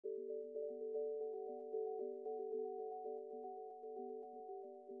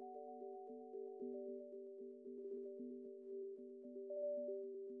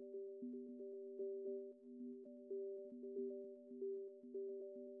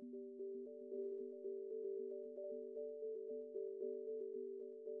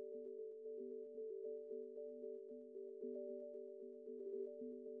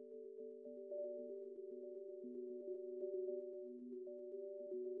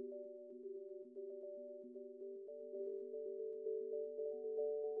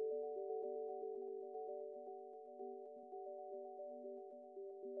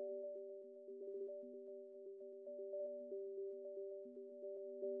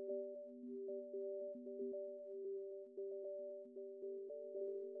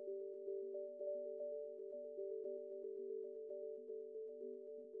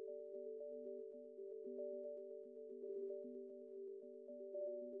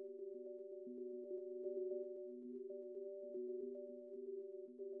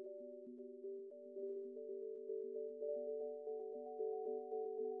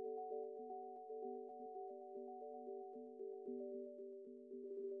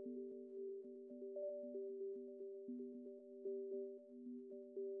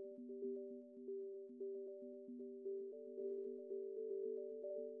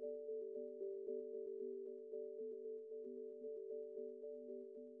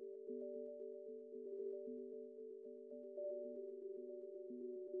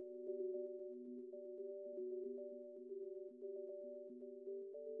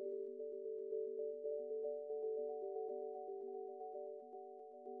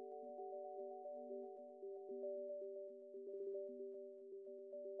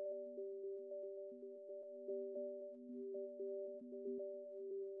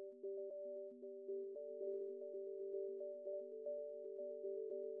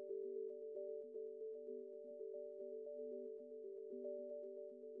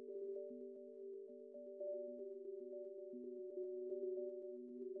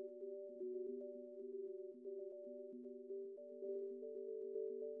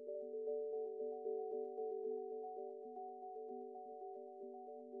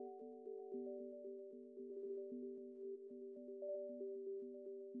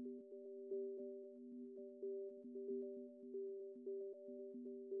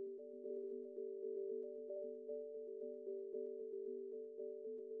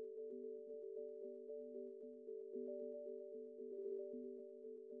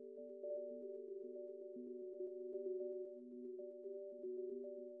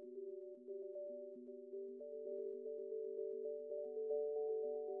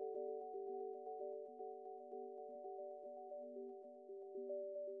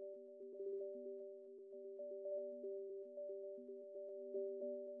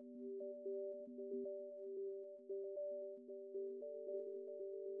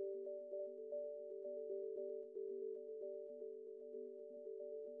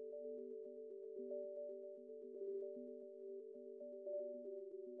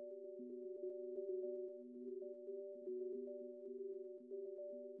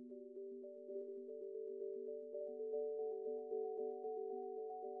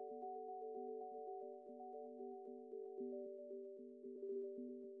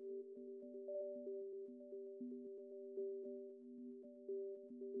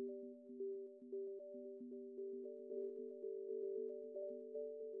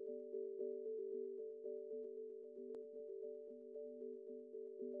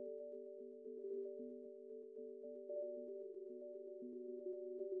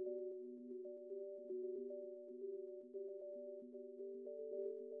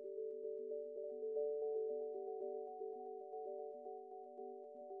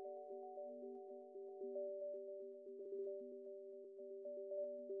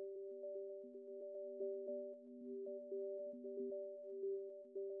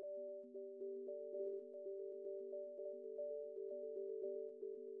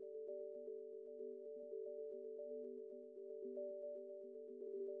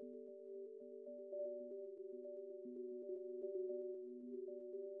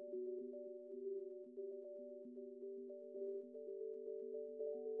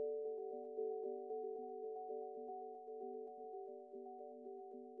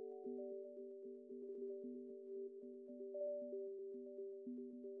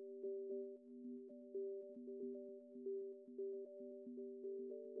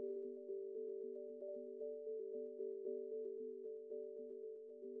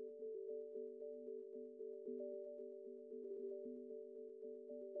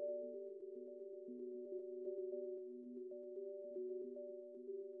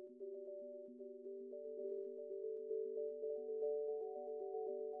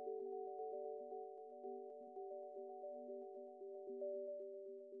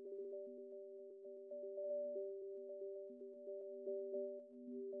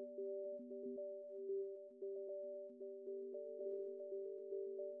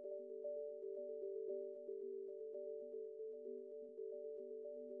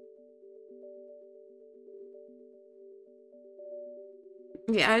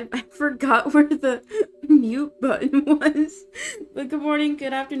Yeah, I forgot where the mute button was. But good morning,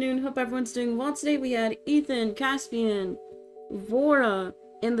 good afternoon. Hope everyone's doing well today. We had Ethan, Caspian, Vora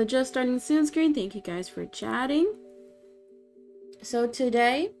in the just starting soon screen. Thank you guys for chatting. So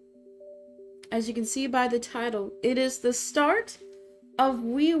today, as you can see by the title, it is the start of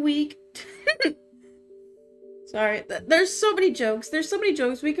Wii Week. Sorry, there's so many jokes. There's so many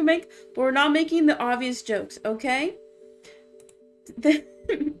jokes we can make, but we're not making the obvious jokes, okay?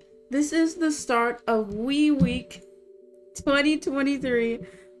 This is the start of Wii Week 2023.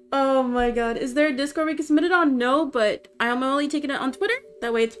 Oh my god. Is there a Discord we can submit it on? No, but I'm only taking it on Twitter.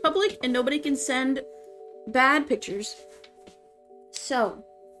 That way it's public and nobody can send bad pictures. So,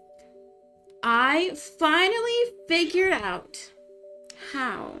 I finally figured out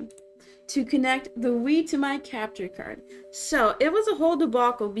how to connect the Wii to my capture card. So, it was a whole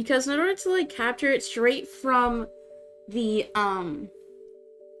debacle because in order to like capture it straight from the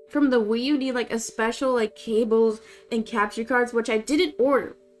Wii, you need like a special like cables and capture cards, which I didn't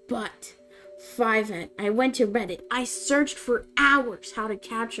order. But I went to Reddit. I searched for hours how to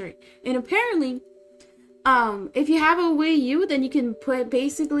capture it, and apparently, if you have a Wii U, then you can put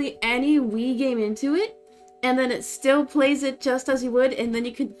basically any Wii game into it, and then it still plays it just as you would, and then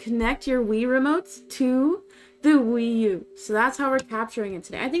you can connect your Wii remotes to the Wii U. So that's how we're capturing it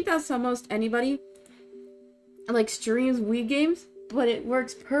today. I think that's how most anybody like streams Wii games, but it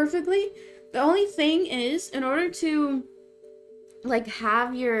works perfectly. The only thing is, in order to like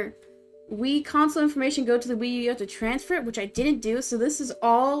have your Wii console information go to the Wii U, you have to transfer it, which I didn't do. So this is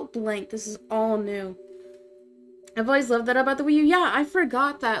all blank. This is all new. I've always loved that about the Wii U. Yeah, I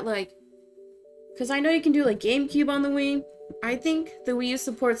forgot that, like, because I know you can do like GameCube on the Wii. I think the Wii U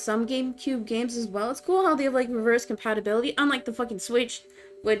supports some GameCube games as well. It's cool how they have like reverse compatibility, unlike the fucking Switch,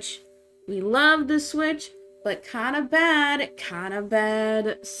 which we love the Switch, but kind of bad, kind of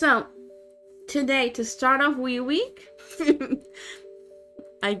bad. So, today, to start off Wii Week,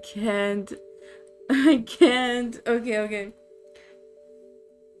 I can't. Okay.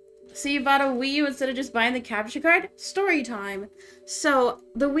 So you bought a Wii U instead of just buying the capture card? Story time. So,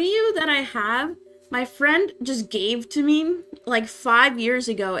 the Wii U that I have, my friend just gave to me like 5 years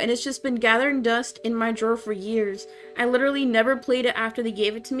ago, and it's just been gathering dust in my drawer for years. I literally never played it after they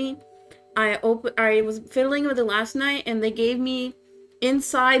gave it to me. I was fiddling with it last night, and they gave me,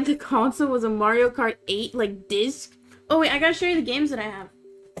 inside the console was a Mario Kart 8 like disc. Oh wait, I gotta show you the games that I have.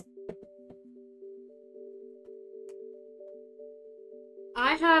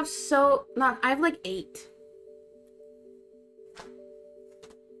 I have like 8.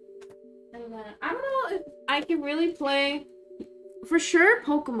 And then, I don't know if I can really play, for sure,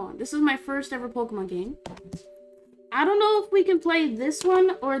 Pokemon. This is my first ever Pokemon game. I don't know if we can play this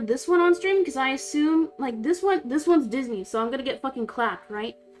one or this one on stream, because I assume, like, this one's Disney, so I'm gonna get fucking clapped,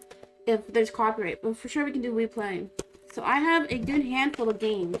 right? If there's copyright, but for sure we can do Wii Play. So I have a good handful of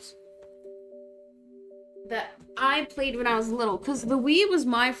games that I played when I was little, because the Wii was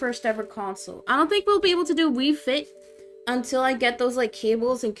my first ever console. I don't think we'll be able to do Wii Fit until I get those, like,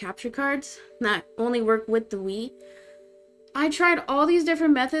 cables and capture cards that only work with the Wii. I tried all these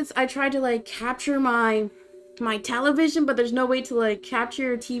different methods. I tried to, like, capture my television, but there's no way to like capture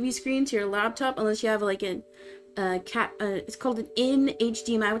your TV screen to your laptop unless you have like it's called an in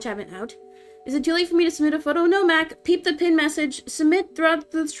HDMI, which I haven't out. Is it too late for me to submit a photo? No, Mac. Peep the pin message. Submit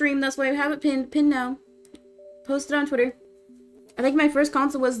throughout the stream. That's why I have it pinned. Pin now. Post it on Twitter. I think my first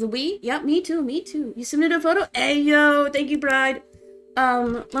console was the Wii. Yep, me too. You submitted a photo? Hey, yo. Thank you, Bride.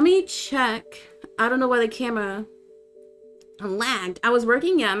 Let me check. I don't know why the camera lagged. I was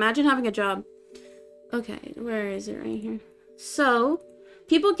working? Yeah, imagine having a job. Okay, where is it? Right here. So,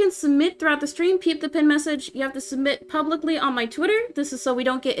 people can submit throughout the stream. Peep the pin message. You have to submit publicly on my Twitter. This is so we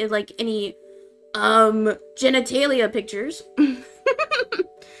don't get like any genitalia pictures.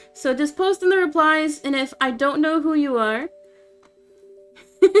 So just post in the replies, and if I don't know who you are,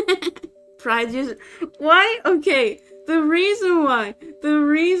 prize user. Why? Okay, the reason why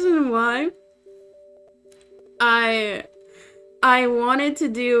I wanted to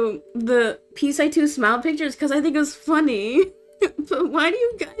do the Peace I 2 smile pictures because I think it was funny. But why do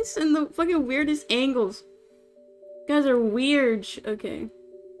you guys send the fucking weirdest angles? You guys are weird. Okay.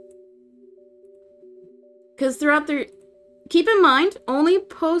 Because throughout the... Keep in mind, only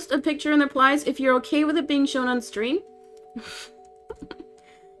post a picture in the replies if you're okay with it being shown on stream.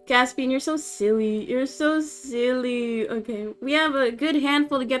 Caspian, you're so silly. You're so silly. Okay. We have a good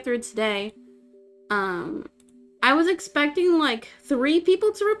handful to get through today. I was expecting like 3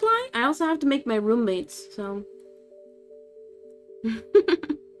 people to reply. I also have to make my roommates, so.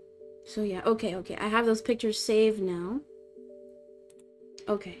 So yeah, okay. I have those pictures saved now.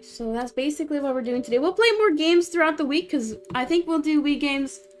 Okay, so that's basically what we're doing today. We'll play more games throughout the week, because I think we'll do Wii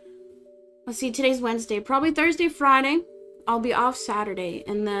games. Let's see, today's Wednesday. Probably Thursday, Friday. I'll be off Saturday.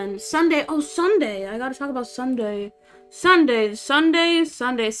 And then Sunday. Oh, Sunday. I gotta talk about Sunday. Sunday.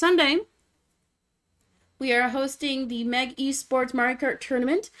 We are hosting the Meg Esports Mario Kart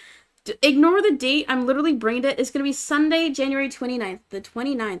Tournament. Ignore the date. I'm literally brain dead. It's gonna be Sunday, January 29th. The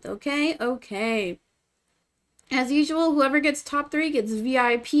 29th, okay? Okay. As usual, whoever gets top 3 gets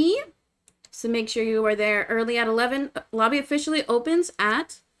VIP. So make sure you are there early at 11. Lobby officially opens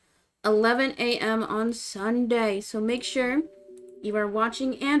at 11 a.m. on Sunday. So make sure you are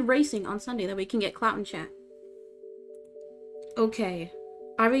watching and racing on Sunday. That way we can get clout in chat. Okay.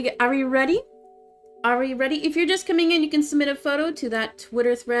 Are we ready? Are we ready? If you're just coming in, you can submit a photo to that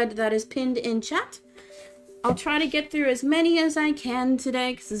Twitter thread that is pinned in chat. I'll try to get through as many as I can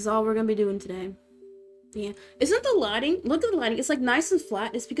today, because this is all we're going to be doing today. Yeah. Isn't the lighting? Look at the lighting. It's like nice and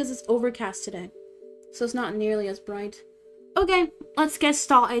flat. It's because it's overcast today. So it's not nearly as bright. Okay, let's get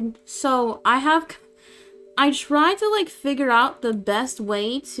started. So I tried to like figure out the best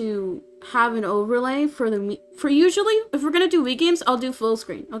way to have an overlay for usually if we're going to do Wii games, I'll do full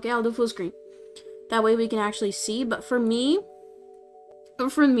screen. Okay, I'll do full screen. That way we can actually see. But for me,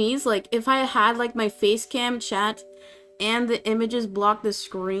 it's like if I had like my face cam chat and the images block the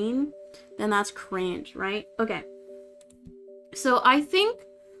screen, then that's cringe, right? Okay. So I think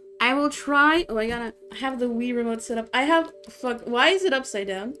I will try. Oh, I have the Wii remote set up. Why is it upside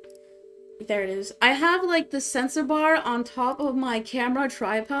down? There it is. I have like the sensor bar on top of my camera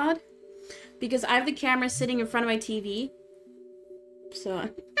tripod because I have the camera sitting in front of my TV. So,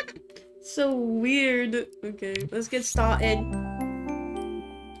 so weird. Okay, let's get started.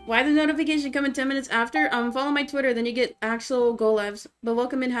 Why the notification come in 10 minutes after? Follow my Twitter, then you get actual go lives. But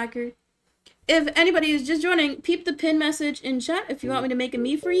welcome in, hacker. If anybody is just joining, peep the pin message in chat if you want me to make a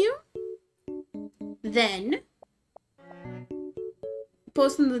Mii for you. Then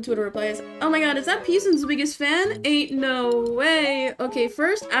post in the Twitter replies. Oh my god, is that Peason's biggest fan? Ain't no way. Okay,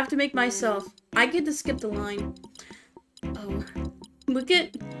 first I have to make myself. I get to skip the line. Oh, look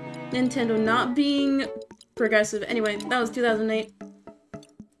at Nintendo not being progressive. Anyway, that was 2008.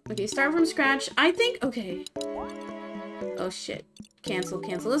 Okay, start from scratch. I think, okay. Oh shit. Cancel.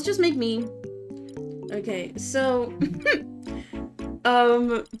 Let's just make me. Okay, so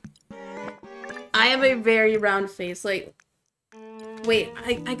I have a very round face. Like, wait,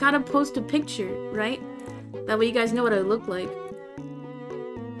 I gotta post a picture, right? That way you guys know what I look like.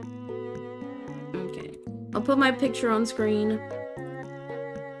 Okay, I'll put my picture on screen.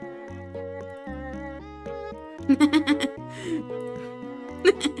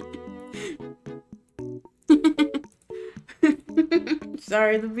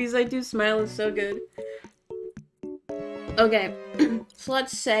 Sorry, the Miis I Do smile is so good. Okay, so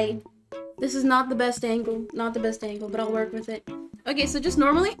let's say this is not the best angle, but I'll work with it. Okay, so just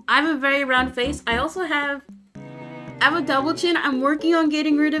normally, I have a very round face. I also have a double chin. I'm working on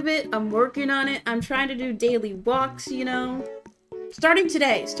getting rid of it. I'm working on it. I'm trying to do daily walks, you know. Starting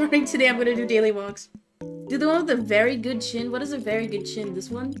today, I'm gonna do daily walks. Do the one with a very good chin. What is a very good chin? This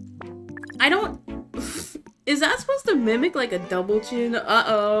one? I don't... Is that supposed to mimic like a double chin?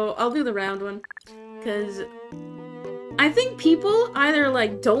 Uh-oh. I'll do the round one. Because I think people either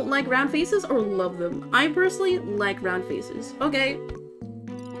like don't like round faces or love them. I personally like round faces. Okay.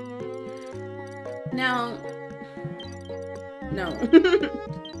 Now... No.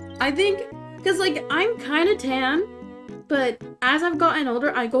 I think... Because like I'm kind of tan. But as I've gotten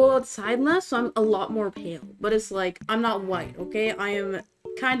older, I go outside less, so I'm a lot more pale. But it's like, I'm not white, okay? I am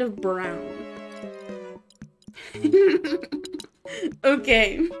kind of brown.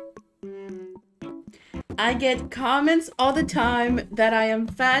 Okay. I get comments all the time that I am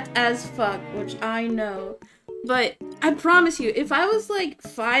fat as fuck, which I know. But I promise you, if I was like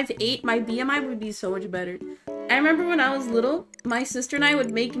 5'8", my BMI would be so much better. I remember when I was little, my sister and I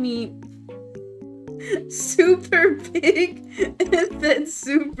would make me super big and then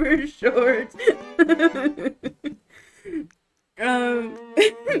super short.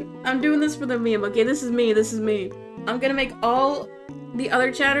 I'm doing this for the meme, okay? This is me. I'm gonna make all the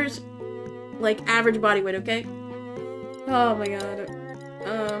other chatters like average body weight, okay? Oh my god.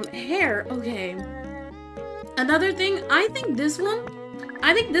 Hair, okay. Another thing, I think this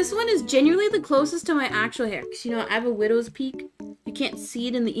one is genuinely the closest to my actual hair. Because, you know, I have a widow's peak. You can't see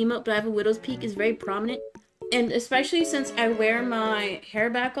it in the emote, but I have a widow's peak. It's very prominent. And especially since I wear my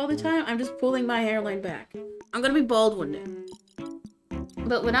hair back all the time, I'm just pulling my hairline back. I'm gonna be bald one day.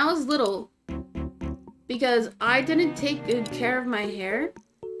 But when I was little, because I didn't take good care of my hair,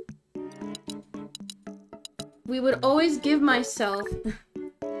 we would always give myself...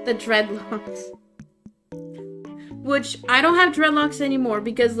 the dreadlocks. Which, I don't have dreadlocks anymore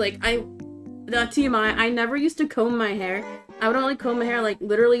because, like, TMI, I never used to comb my hair. I would only comb my hair, like,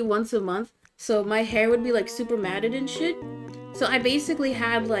 literally once a month. So my hair would be, like, super matted and shit. So I basically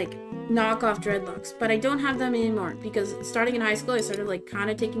had, like, knockoff dreadlocks. But I don't have them anymore because starting in high school, I started, like, kind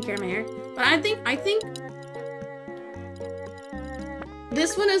of taking care of my hair. But I think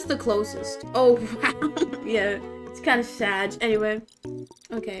this one is the closest. Oh, wow. Yeah, it's kind of sad. Anyway.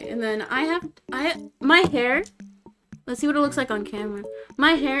 Okay, and then my hair. Let's see what it looks like on camera.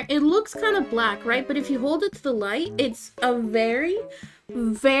 My hair, it looks kind of black, right? But if you hold it to the light, it's a very,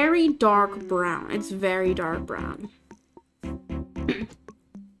 very dark brown. It's very dark brown. Okay.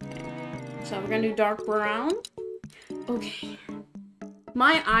 So we're gonna do dark brown. Okay.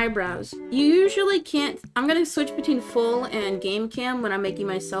 My eyebrows. You usually can't... I'm gonna switch between full and game cam when I'm making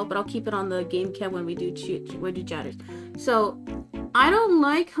myself, but I'll keep it on the game cam when we do chatters. So, I don't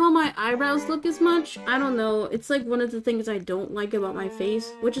like how my eyebrows look as much. I don't know. It's like one of the things I don't like about my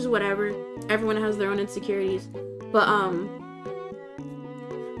face, which is whatever. Everyone has their own insecurities. But,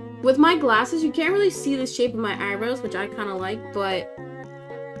 with my glasses, you can't really see the shape of my eyebrows, which I kind of like, but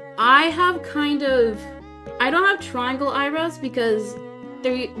I have kind of... I don't have triangle eyebrows because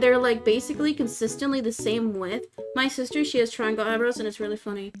they're like basically consistently the same width. My sister, she has triangle eyebrows and it's really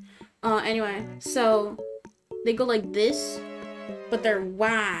funny. Anyway, so they go like this, but they're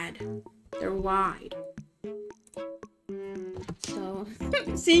wide. They're wide. So,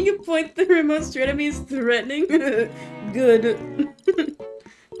 seeing you point the remote straight at me is threatening. Good.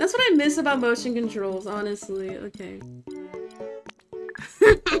 That's what I miss about motion controls, honestly. Okay.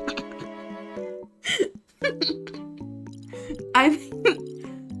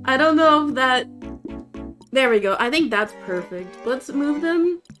 I don't know if that... There we go. I think that's perfect. Let's move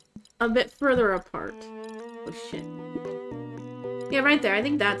them a bit further apart. Oh, shit. Yeah, right there. I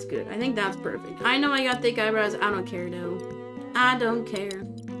think that's good. I think that's perfect. I know I got thick eyebrows. I don't care, though. I don't care.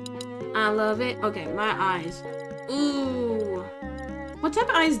 I love it. Okay, my eyes. Ooh. What type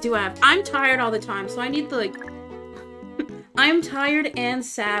of eyes do I have? I'm tired all the time, so I need the, like... I'm tired and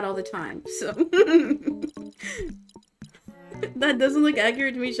sad all the time, so... That doesn't look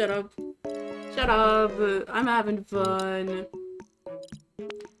accurate to me. Shut up. Shut up. I'm having fun.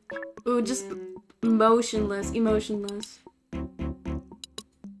 Ooh, just motionless. Emotionless.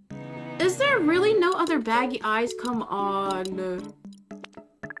 Is there really no other baggy eyes? Come on.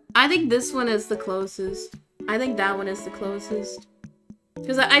 I think this one is the closest. I think that one is the closest.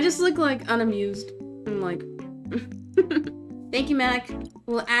 Because I just look, like, unamused. I'm like... Thank you, Mac.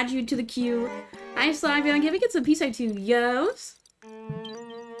 We'll add you to the queue. Hi, Slavion. Can we get some peace out too? Yos?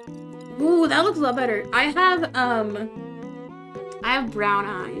 Ooh, that looks a lot better. I have brown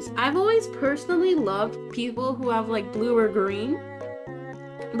eyes. I've always personally loved people who have, like, blue or green.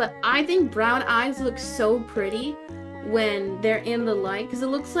 But I think brown eyes look so pretty when they're in the light. Because it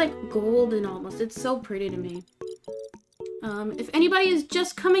looks like golden almost. It's so pretty to me. If anybody is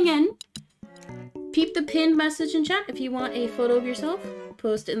just coming in, peep the pinned message in chat if you want a photo of yourself.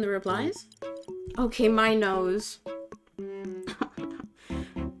 Post it in the replies. Okay, my nose.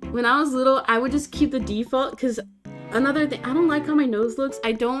 When I was little, I would just keep the default, because another thing, I don't like how my nose looks.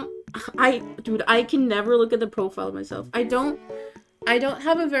 Dude, I can never look at the profile of myself. I don't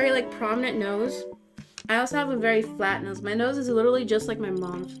have a very, like, prominent nose. I also have a very flat nose. My nose is literally just like my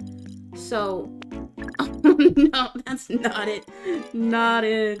mom's. So, oh, no, that's not it. Not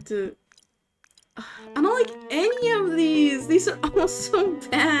it. I don't like any of these. These are all so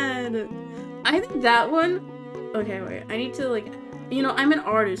bad. I think that one... Okay, wait. I need to, like... You know, I'm an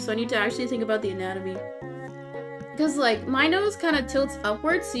artist, so I need to actually think about the anatomy. Because, like, my nose kind of tilts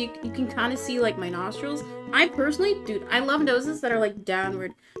upwards, so you can kind of see, like, my nostrils. I personally... Dude, I love noses that are, like,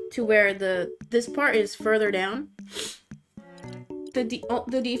 downward. To where this part is further down. The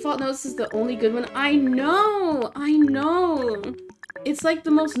default nose is the only good one. I know! I know! It's, like,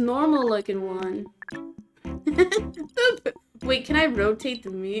 the most normal-looking one. Wait, can I rotate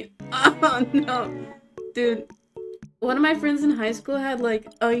the meat? Oh, no. Dude, one of my friends in high school had, like,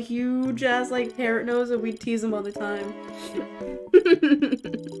 a huge-ass, like, parrot nose, and we'd tease him all the time.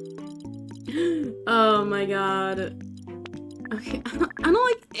 Oh, my God. Okay, I don't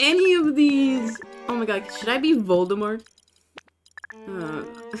like any of these. Oh, my God. Should I be Voldemort?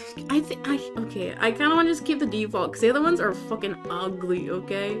 Okay, I kind of want to just keep the default, because the other ones are fucking ugly,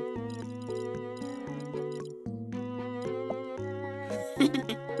 okay?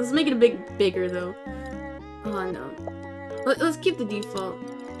 Let's make it a bit bigger, though. Oh, no. Let's keep the default.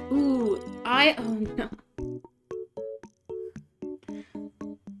 Ooh, oh, no.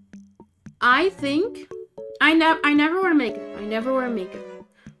 I think... I never wear makeup. I never wear makeup.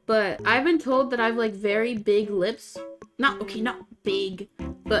 but I've been told that I've like very big lips. Not big,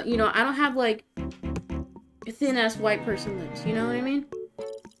 but you know, I don't have like thin ass white person lips, you know what I mean?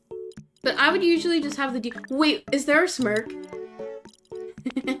 But I would usually just have the wait, is there a smirk?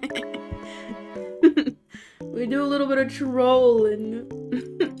 We do a little bit of trolling.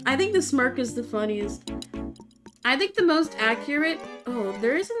 I think the smirk is the funniest. I think the most accurate... Oh,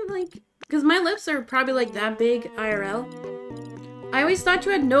 there isn't like... Because my lips are probably like that big IRL. I always thought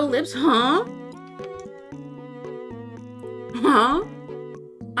you had no lips, huh? Huh?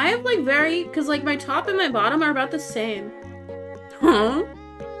 I have like very... Because like my top and my bottom are about the same. Huh?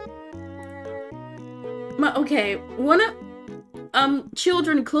 Okay,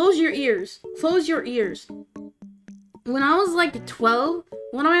 children, close your ears. Close your ears. When I was like 12,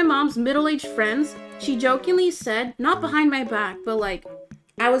 one of my mom's middle-aged friends, she jokingly said, not behind my back, but like,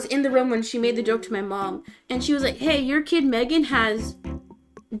 I was in the room when she made the joke to my mom, and she was like, hey, your kid Megan has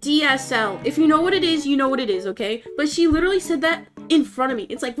DSL. If you know what it is, you know what it is, okay? But she literally said that in front of me.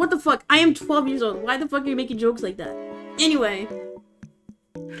 It's like, what the fuck? I am 12 years old. Why the fuck are you making jokes like that? Anyway.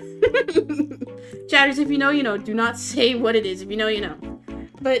 Chatters, if you know, you know. Do not say what it is. If you know, you know.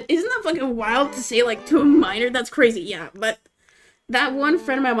 But isn't that fucking wild to say, like, to a minor? That's crazy, yeah. But that one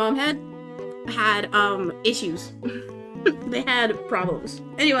friend my mom had issues. They had problems.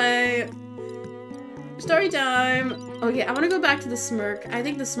 Anyway, story time. Okay, I want to go back to the smirk. I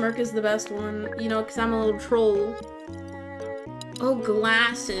think the smirk is the best one, you know, because I'm a little troll. Oh,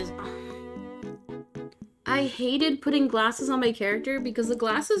 glasses. I hated putting glasses on my character because the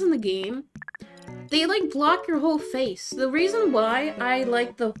glasses in the game, they like block your whole face. The reason why I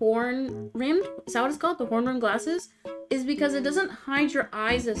like the horn rimmed, is that what it's called? The horn rimmed glasses? Is because it doesn't hide your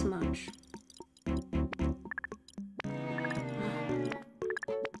eyes as much.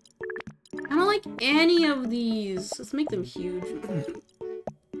 I don't like any of these. Let's make them huge.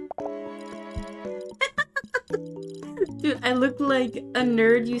 Dude, I look like a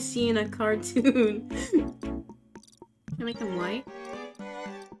nerd you see in a cartoon. Can I make them white?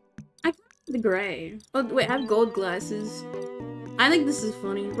 I can the gray. Oh, wait, I have gold glasses. I think this is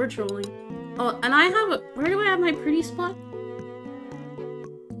funny. We're trolling. Oh, and I have a... Where do I have my pretty spot?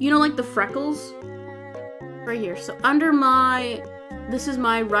 You know, like the freckles? Right here. So under my... This is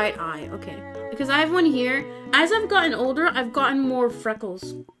my right eye. Okay. Because I have one here. As I've gotten older, I've gotten more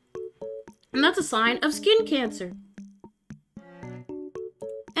freckles. And that's a sign of skin cancer.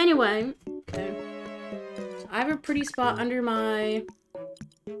 Anyway. Okay. So I have a pretty spot under my...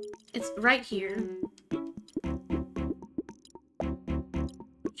 It's right here.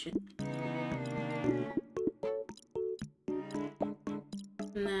 Shit.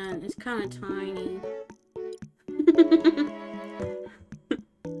 And then it's kind of tiny.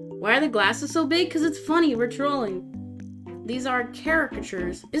 Why are the glasses so big? Because it's funny, we're trolling. These are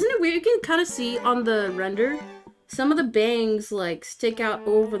caricatures. Isn't it weird? You can kind of see on the render, some of the bangs like stick out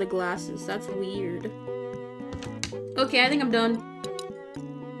over the glasses. That's weird. Okay, I think I'm done.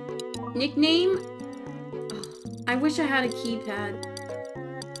 Nickname? Oh, I wish I had a keypad.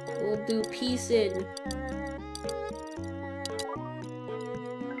 We'll do peace in.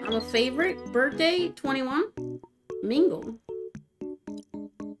 I'm a favorite. Birthday, 21. Mingle.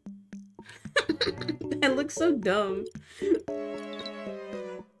 I look so dumb.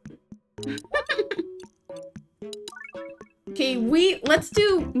 Okay, let's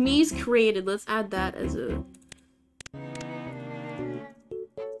do Miis created. Let's add that as a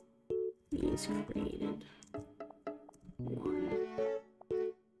Miis created. 1.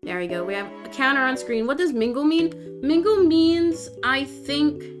 There we go. We have a counter on screen. What does mingle mean? Mingle means, I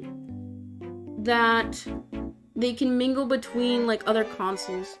think, that they can mingle between like other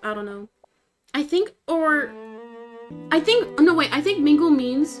consoles. I don't know. I think mingle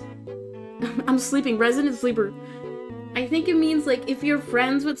means I'm sleeping, resident sleeper. I think it means like if you're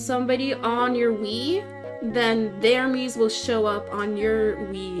friends with somebody on your Wii, then their Miis will show up on your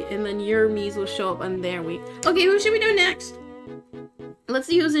Wii, and then your Miis will show up on their Wii. Okay, who should we do next? Let's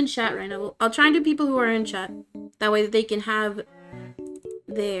see who's in chat right now. I'll try and do people who are in chat. That way they can have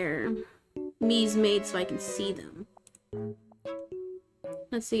their Miis made so I can see them.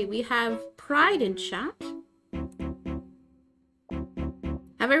 Let's see, we have Pride in chat.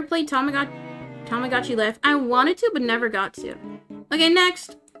 Have I ever played Tamagotchi Life? I wanted to, but never got to. Okay,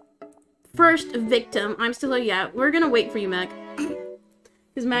 next. First victim. I'm still like, yeah, we're gonna wait for you, Mac.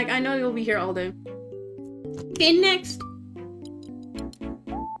 Because, Mac, I know you'll be here all day. Okay, next.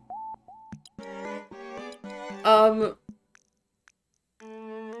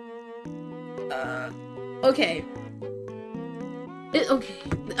 Okay. Okay,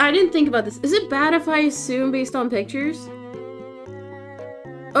 I didn't think about this. Is it bad if I assume based on pictures?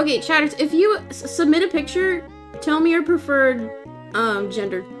 Okay, chatters, if you submit a picture, tell me your preferred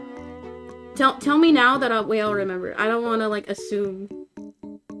gender. Tell me now that I'll remember. I don't want to like assume.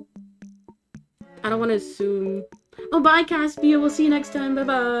 I don't want to assume. Oh, bye, Caspia. We'll see you next time. Bye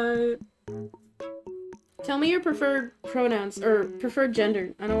bye. Tell me your preferred pronouns or preferred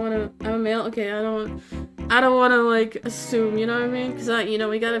gender. I don't want to. I'm a male. Okay, I don't want to like assume. You know what I mean? Because you know,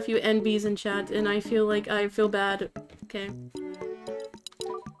 we got a few NBs in chat, and I feel bad. Okay.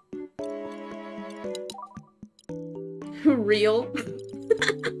 Real.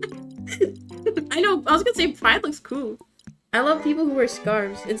 I know. I was gonna say pride looks cool. I love people who wear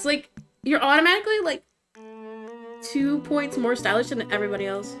scarves. It's like you're automatically like 2 points more stylish than everybody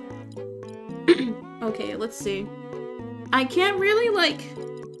else. Okay, let's see. I can't really like.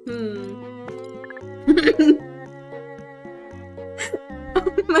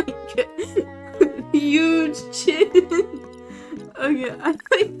 Oh my god. Huge chin. Okay, I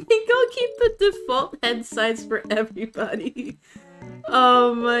think I'll keep the default head size for everybody.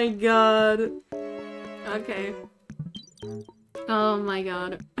 Oh my god. Okay. Oh my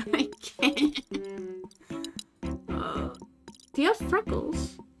god. I can't. Do you have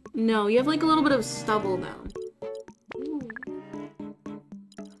freckles? No, you have like a little bit of stubble now. Ooh.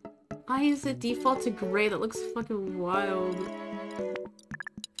 Why is it default to gray? That looks fucking wild.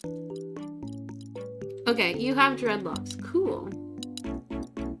 Okay, you have dreadlocks. Cool.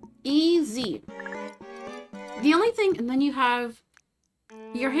 Easy. The only thing, and then you have...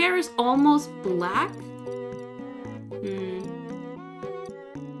 Your hair is almost black?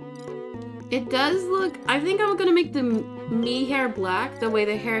 It does look... I think I'm gonna make the Mii hair black, the way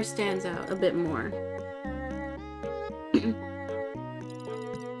the hair stands out a bit more.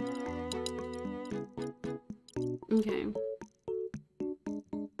 Okay.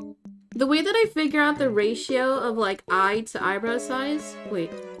 The way that I figure out the ratio of, like, eye to eyebrow size...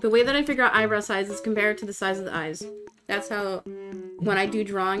 Wait. The way that I figure out eyebrow size is compared to the size of the eyes. That's how... When I do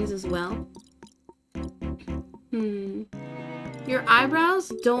drawings as well. Your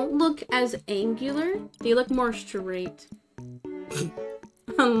eyebrows don't look as angular. They look more straight.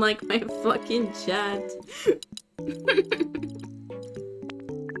 Unlike my fucking chat.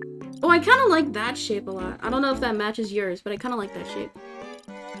 Oh, I kind of like that shape a lot. I don't know if that matches yours, but I kind of like that shape.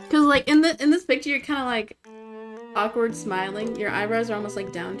 Cause like in this picture, you're kind of like awkward smiling. Your eyebrows are almost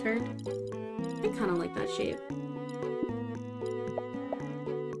like downturned. I kind of like that shape.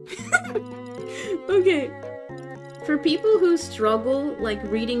 Okay. For people who struggle like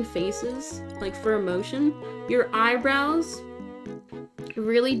reading faces, like for emotion, your eyebrows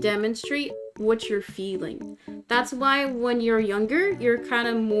really demonstrate what you're feeling. That's why when you're younger, you're kind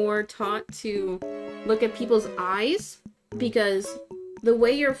of more taught to look at people's eyes, because the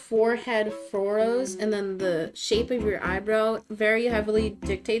way your forehead furrows and then the shape of your eyebrow very heavily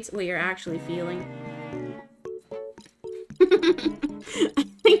dictates what you're actually feeling. I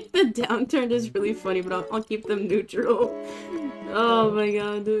think the downturned is really funny, but I'll keep them neutral. Oh my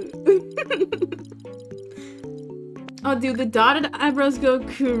god, dude. Oh, dude, the dotted eyebrows go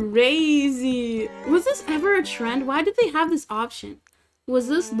crazy. Was this ever a trend? Why did they have this option? Was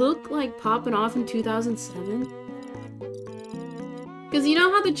this look like popping off in 2007? Because you know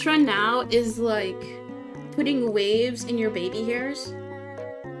how the trend now is like putting waves in your baby hairs?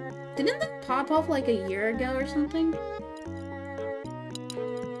 Didn't that pop off like a year ago or something?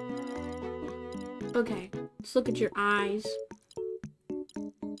 Okay, let's look at your eyes.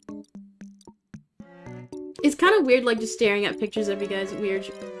 It's kind of weird, like, just staring at pictures of you guys. Weird.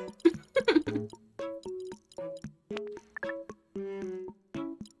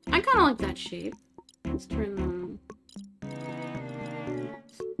 I kind of like that shape. Let's turn them.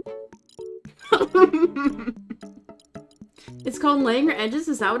 It's called laying your edges?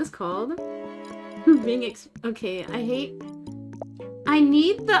 Is that what it's called? Being okay, I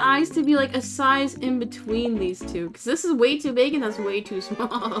need the eyes to be like a size in between these two, because this is way too big and that's way too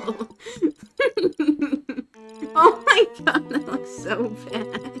small. Oh my god, that looks so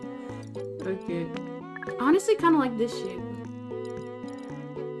bad. Okay. Honestly, kind of like this shape.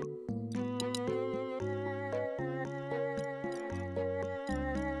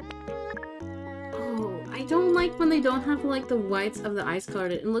 Oh, I don't like when they don't have like the whites of the eyes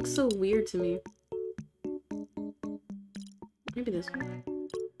colored. It looks so weird to me. Maybe this one.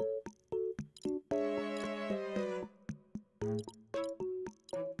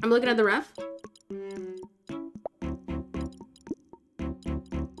 I'm looking at the ref.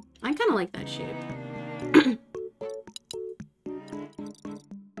 I kind of like that shape.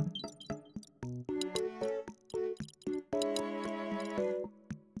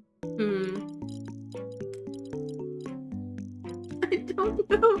 I don't don't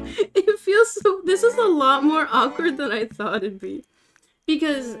know. It feels so... This is a lot more awkward than I thought it'd be.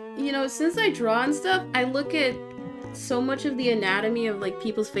 Because, you know, since I draw and stuff, I look at so much of the anatomy of, like,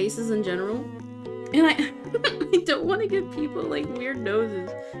 people's faces in general. And I don't want to give people, like, weird noses.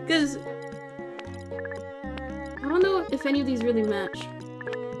 Because I don't know if any of these really match.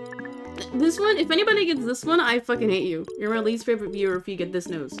 This one, if anybody gets this one, I fucking hate you. You're my least favorite viewer if you get this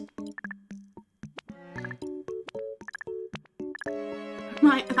nose.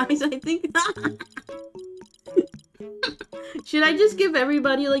 My eyes, I think. Should I just give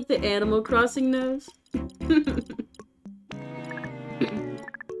everybody, like, the Animal Crossing nose?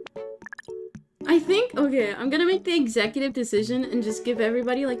 I think, okay, I'm gonna make the executive decision and just give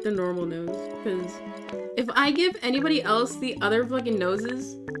everybody, like, the normal nose. Because if I give anybody else the other fucking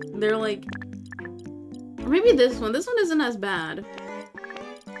noses, they're like... Or maybe this one. This one isn't as bad.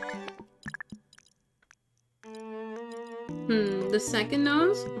 The second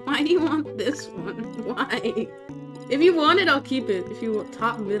nose? Why do you want this one? Why? If you want it, I'll keep it. If you want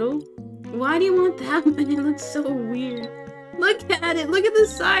top middle? Why do you want that one? It looks so weird. Look at it! Look at the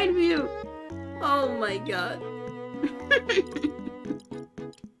side view! Oh my god.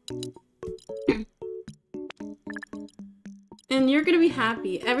 And you're gonna be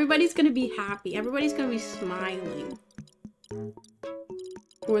happy. Everybody's gonna be happy. Everybody's gonna be smiling.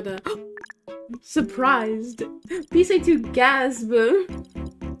 For the... Surprised. PC2 gasp.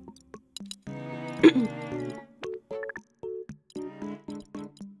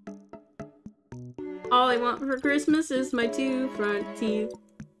 All I want for Christmas is my 2 front teeth.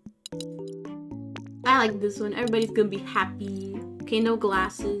 I like this one. Everybody's gonna be happy. Okay, no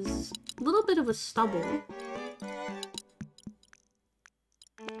glasses. A little bit of a stubble.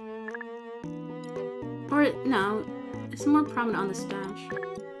 Or, no. It's more prominent on the stash.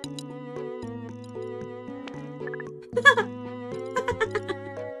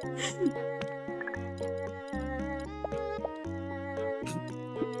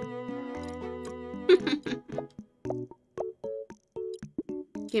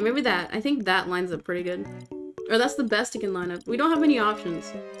 Okay, maybe that. I think that lines up pretty good. Or that's the best it can line up. We don't have any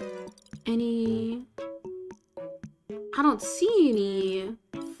options. Any... I don't see any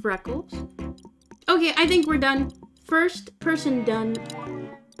freckles. Okay, I think we're done. First person done.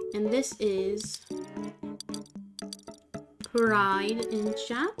 And this is... Pride in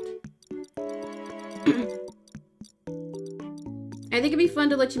chat. I think it'd be fun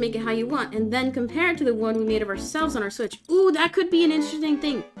to let you make it how you want, and then compare it to the one we made of ourselves on our Switch. Ooh, that could be an interesting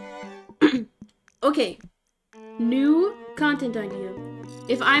thing. Okay. New content idea.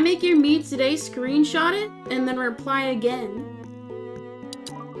 If I make your Mii today, screenshot it, and then reply again.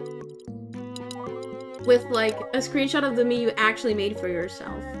 With, like, a screenshot of the Mii you actually made for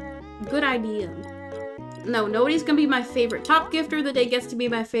yourself. Good idea. No, nobody's gonna be my favorite. Top gifter of the day gets to be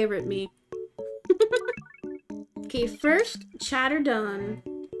my favorite Mii. Okay, first, chatter done.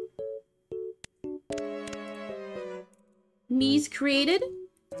 Mii's created.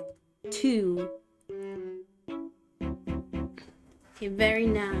 2. Okay, very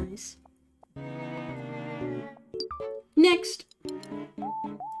nice. Next.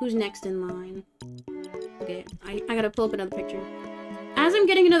 Who's next in line? Okay, I gotta pull up another picture. As I'm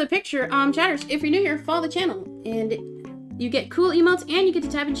getting another picture, chatters, if you're new here, follow the channel. And you get cool emotes and you get to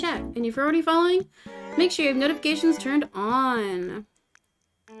type in chat. And if you're already following, make sure you have notifications turned on.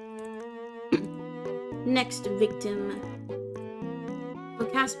 Next victim. Oh,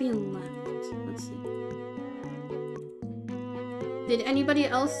 Caspian left. Let's see. Did anybody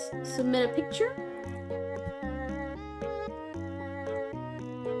else submit a picture?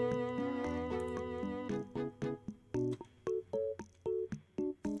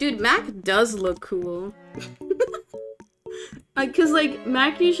 Dude, Mac does look cool. Cause like,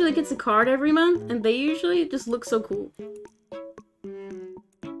 Mac usually gets a card every month, and they usually just look so cool.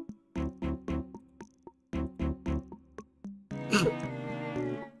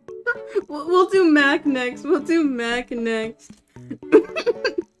 We'll do Mac next. We'll do Mac next.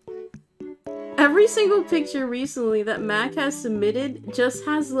 Every single picture recently that Mac has submitted just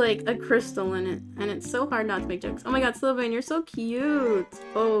has like a crystal in it, and it's so hard not to make jokes. Oh my god, Sylvain, you're so cute.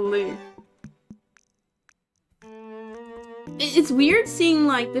 Holy. It's weird seeing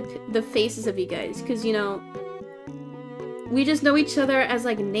like the faces of you guys, because you know, we just know each other as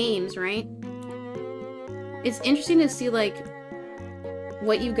like names, right? It's interesting to see like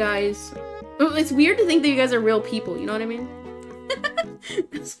what you guys... It's weird to think that you guys are real people, you know what I mean?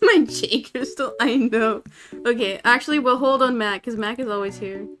 That's my J crystal, I know. Okay, actually we'll hold on Mac, because Mac is always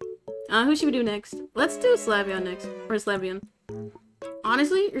here. Who should we do next? Let's do Slavion next. Or Slavion.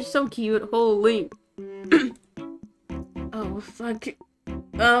 Honestly, you're so cute. Holy. Oh, fuck.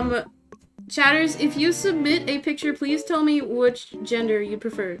 Chatters, if you submit a picture, please tell me which gender you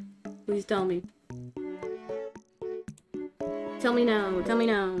prefer. Please tell me. Tell me now. Tell me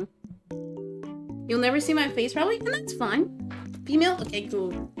now. You'll never see my face, probably? And that's fine. Female? Okay,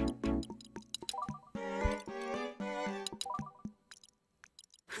 cool.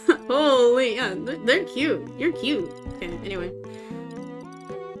 Holy, yeah, they're cute. You're cute. Okay, anyway.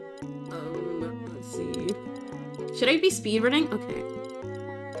 Let's see. Should I be speedrunning? Okay.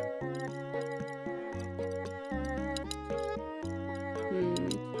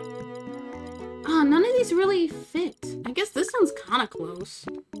 Oh, none of these really fit. I guess this one's kind of close.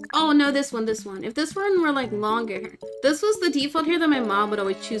 Oh, no, this one. If this one were, like, longer hair. This was the default hair that my mom would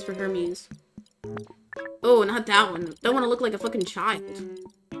always choose for her Miis. Oh, not that one. Don't want to look like a fucking child.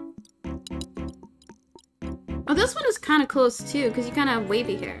 Oh, this one is kind of close, too, because you kind of have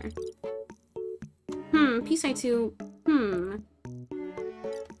wavy hair. Peace I 2.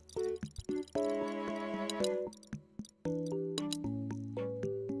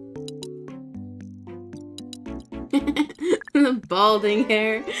 The balding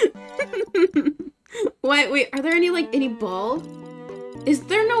hair. Wait, are there any bald? Is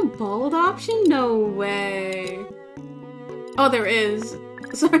there no bald option? No way. Oh, there is.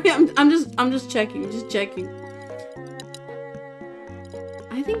 Sorry, I'm just checking,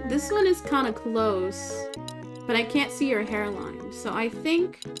 I think this one is kind of close, but I can't see your hairline, so I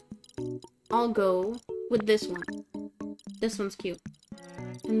think I'll go with this one. This one's cute.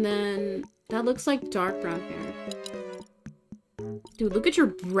 And then that looks like dark brown hair. Dude, look at your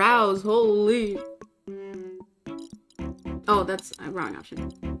brows, holy. Oh, that's a wrong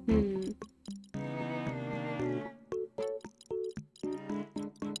option.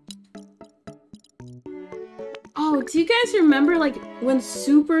 Oh, do you guys remember, like, when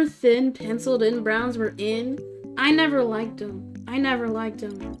super thin penciled in browns were in? I never liked them.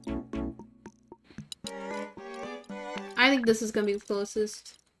 I think this is gonna be the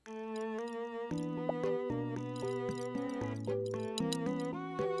closest.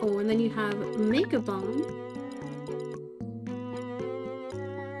 Oh, and then you have makeup on.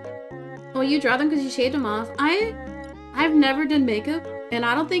 Oh, you draw them because you shaved them off. I've never done makeup, and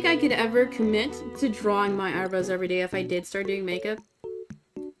I don't think I could ever commit to drawing my eyebrows every day if I did start doing makeup.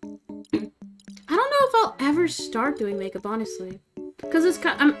 I don't know if I'll ever start doing makeup, honestly. Because it's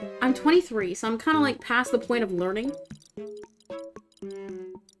I'm 23, so I'm kind of like past the point of learning.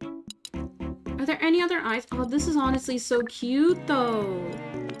 Are there any other eyes? Oh, this is honestly so cute, though.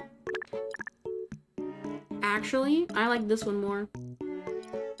 Actually, I like this one more.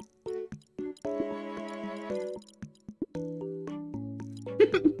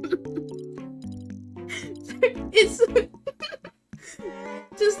 It's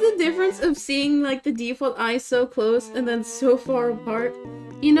just the difference of seeing like the default eyes so close and then so far apart.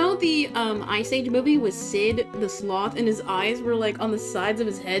 You know the Ice Age movie with Sid the sloth and his eyes were like on the sides of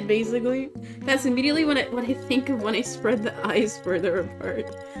his head basically? That's immediately what I think of when I spread the eyes further apart.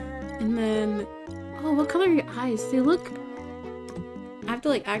 And then oh, what color are your eyes? They look, I have to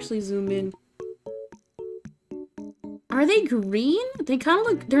like actually zoom in. Are they green? They kind of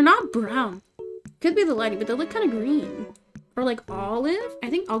look, they're not brown. Could be the lighting, but they look kind of green. Or like olive? I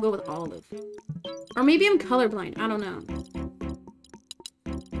think I'll go with olive. Or maybe I'm colorblind. I don't know.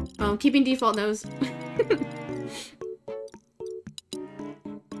 Keeping default nose.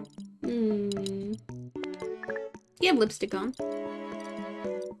 You have lipstick on.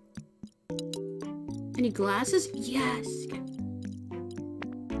 Any glasses? Yes.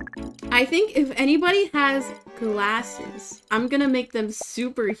 I think if anybody has glasses, I'm gonna make them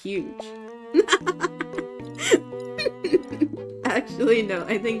super huge. Actually, no,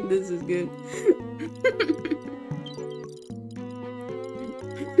 I think this is good.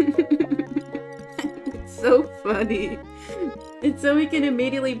 It's so funny. It's so we can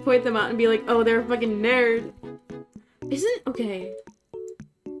immediately point them out and be like, oh, they're a fucking nerd. Isn't, okay.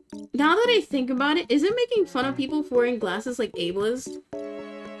 Now that I think about it, isn't making fun of people for wearing glasses like ableist?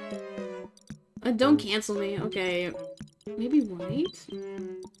 Don't cancel me, okay. Maybe white?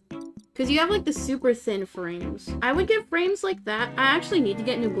 Because you have like the super thin frames. I would get frames like that. I actually need to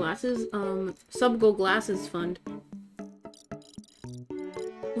get new glasses. Sub-Gold Glasses Fund.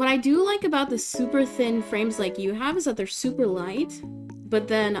 What I do like about the super thin frames like you have is that they're super light. But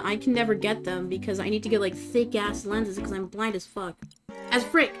then I can never get them because I need to get like thick ass lenses because I'm blind as fuck. As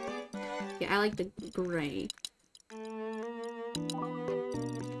frick! Yeah, I like the gray.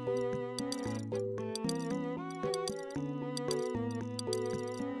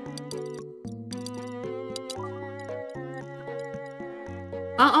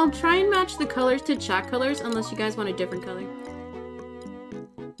 I'll try and match the colors to chat colors unless you guys want a different color.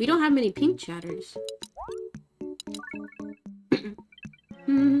 We don't have many pink chatters.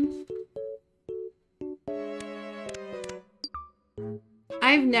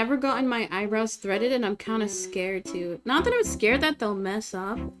 I've never gotten my eyebrows threaded and I'm kind of scared too. Not that I'm scared that they'll mess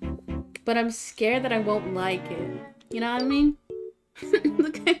up, but I'm scared that I won't like it. You know what I mean?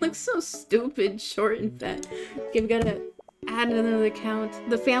 The guy looks so stupid, short and fat. Okay, we gotta add another account.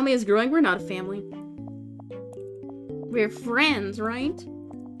 The family is growing. We're not a family. We're friends, right?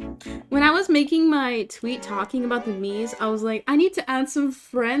 When I was making my tweet talking about the Miis, I was like, I need to add some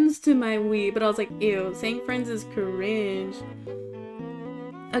friends to my Wii, but I was like, ew, saying friends is cringe.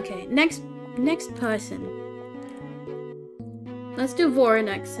 Okay, next person. Let's do Vora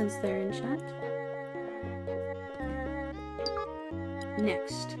next since they're in chat.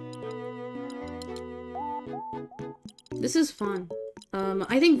 Next. This is fun.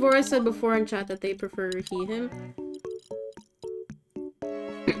 I think Vora said before in chat that they prefer he, him.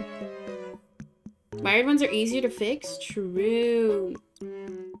 Wired ones are easier to fix? True.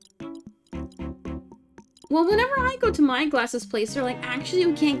 Well, whenever I go to my glasses place, they're like, actually,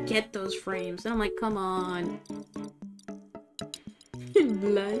 we can't get those frames. And I'm like, come on.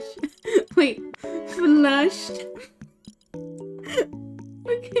 Blush. Wait, flushed.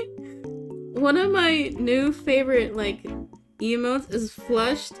 Okay. One of my new favorite, like, emotes is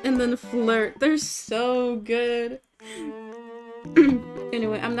flushed and then flirt. They're so good.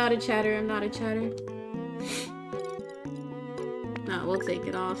 Anyway, I'm not a chatter. I'm not a chatter. Nah, we'll take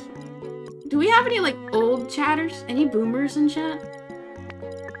it off. Do we have any, like, old chatters? Any boomers in chat?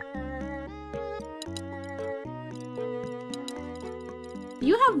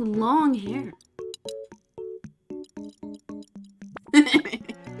 You have long hair.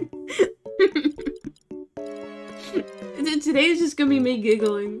 Today is just gonna be me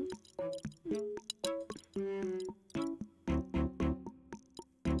giggling.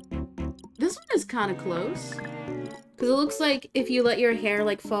 This one is kind of close. Because it looks like if you let your hair,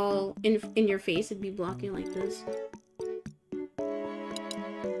 like, fall in your face, it'd be blocking like this.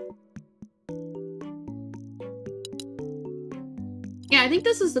 Yeah, I think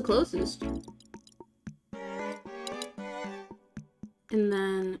this is the closest. And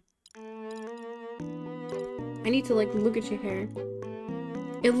then... I need to, like, look at your hair.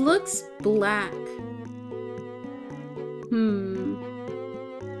 It looks black.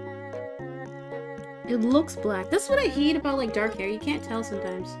 It looks black. That's what I hate about, like, dark hair. You can't tell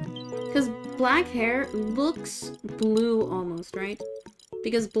sometimes. Because black hair looks blue almost, right?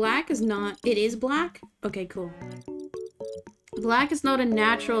 Because black is not... It is black? Okay, cool. Black is not a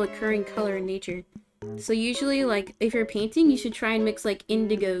natural occurring color in nature. So usually, like, if you're painting, you should try and mix, like,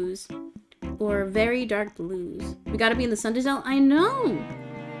 indigos. Or very dark blues. We gotta be in the sun to tell? I know!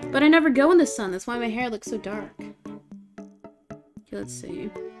 But I never go in the sun. That's why my hair looks so dark. Okay, let's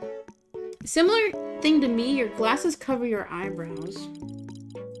see. Similar thing to me, your glasses cover your eyebrows.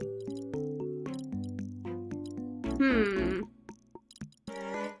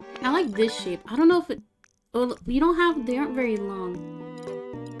 I like this shape. I don't know if it... Oh, you don't have... They aren't very long.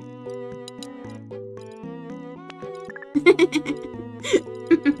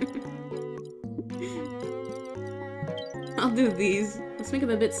 I'll do these. Let's make them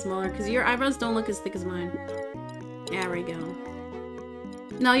a bit smaller, because your eyebrows don't look as thick as mine. There we go.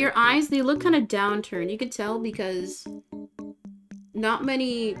 Now, your eyes, they look kind of downturned. You could tell because not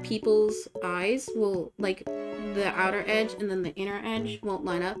many people's eyes will, like, the outer edge and then the inner edge won't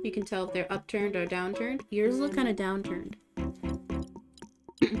line up. You can tell if they're upturned or downturned. Yours look kind of downturned.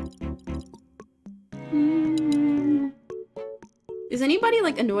 Is anybody,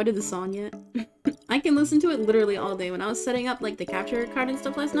 like, annoyed at the song yet? I can listen to it literally all day. When I was setting up, like, the capture card and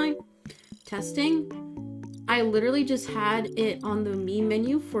stuff last night, testing, I literally just had it on the Mii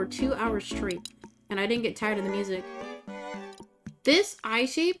menu for 2 hours straight, and I didn't get tired of the music. This eye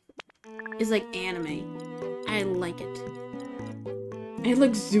shape is like anime. I like it. I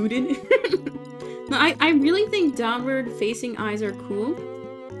look zooted. No, I really think downward facing eyes are cool.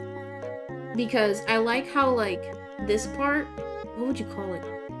 Because I like how, like, this part, what would you call it?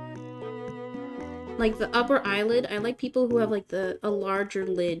 Like, the upper eyelid, I like people who have, like, a larger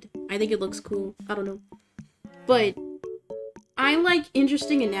lid. I think it looks cool. I don't know. But I like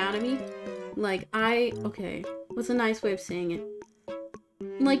interesting anatomy. Like, okay, what's a nice way of saying it?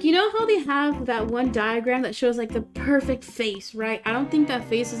 Like, you know how they have that one diagram that shows, like, the perfect face, right? I don't think that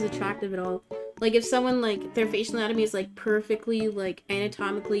face is attractive at all. Like, if someone, like, their facial anatomy is, like, perfectly, like,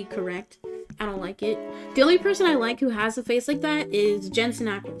 anatomically correct, I don't like it. The only person I like who has a face like that is Jensen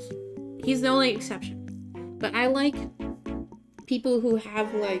Ackles. He's the only exception. But I like people who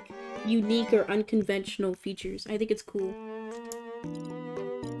have, like, unique or unconventional features. I think it's cool.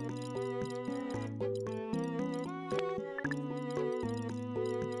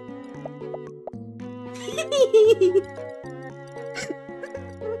 I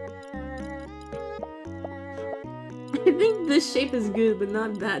think this shape is good, but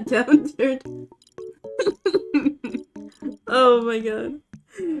not that downturned. Oh my god.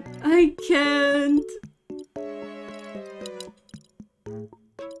 I can't.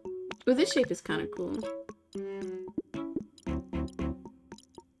 Oh, this shape is kind of cool.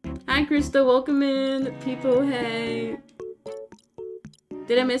 Hi, Krista. Welcome in. People, hey.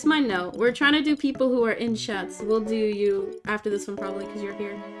 Did I miss mine? No. We're trying to do people who are in chats. We'll do you after this one, probably, because you're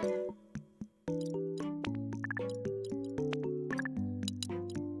here.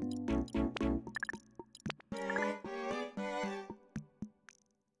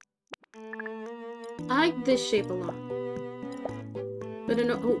 I like this shape a lot. But I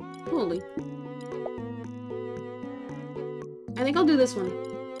know. Oh, holy. I think I'll do this one.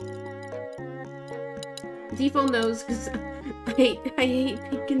 Default nose, because I hate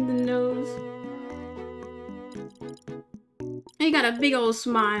picking the nose. And you got a big old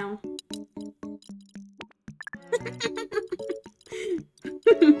smile.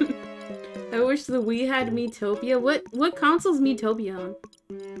 I wish the Wii had Miitopia. What console's Miitopia on?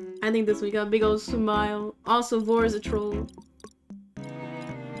 I think this one got a big old smile. Also, Vor is a troll.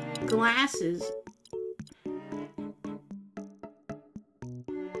 Glasses.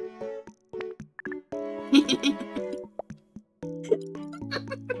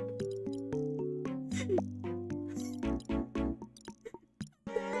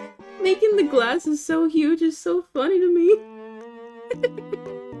 Making the glasses so huge is so funny to me.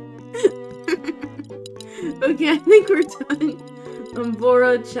 Okay, I think we're done.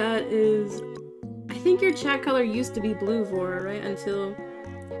 Vora chat is... I think your chat color used to be blue, Vora, right? Until...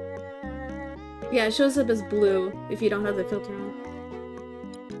 Yeah, it shows up as blue if you don't have the filter on.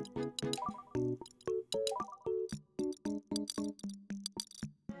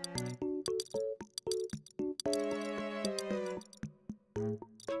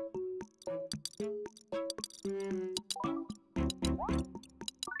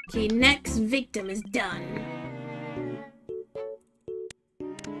 Okay, next victim is done.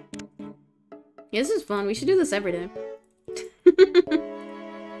 Yeah, this is fun. We should do this every day.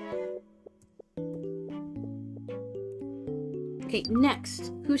 Okay,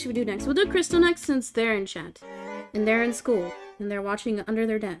 next. Who should we do next? We'll do Crystal next since they're in chat. And they're in school. And they're watching under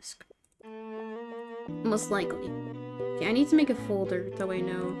their desk. Most likely. Okay, I need to make a folder that way I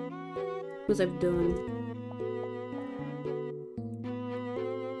know whose I've done.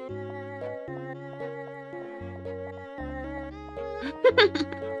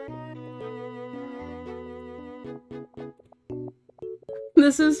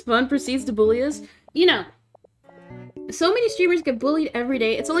 This is fun. Proceeds to bully us. You know, so many streamers get bullied every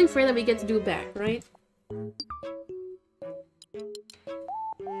day. It's only fair that we get to do it back, right?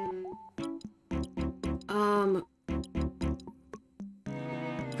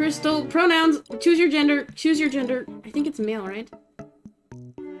 Crystal, pronouns, choose your gender, choose your gender. I think it's male, right?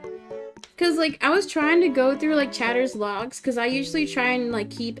 Because, like, I was trying to go through, like, Chatter's logs, because I usually try and, like,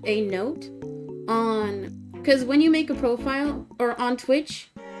 keep a note on... Because when you make a profile, or on Twitch,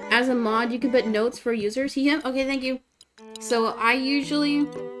 as a mod, you can put notes for users. Him? Okay, thank you. So, I usually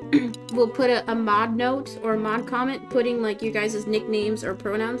will put a mod note, or a mod comment, putting, like, you guys' nicknames or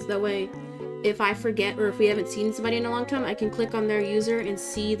pronouns. That way, if I forget, or if we haven't seen somebody in a long time, I can click on their user and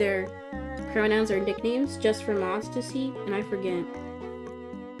see their pronouns or nicknames, just for mods to see, and I forget.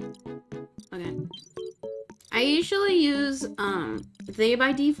 Okay. I usually use, they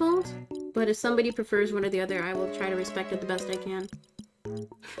by default, but if somebody prefers one or the other, I will try to respect it the best I can.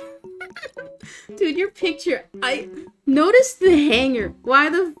 Dude, your picture, I noticed the hanger. Why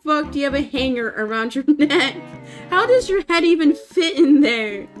the fuck do you have a hanger around your neck? How does your head even fit in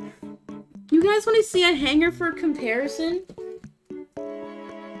there? You guys want to see a hanger for comparison?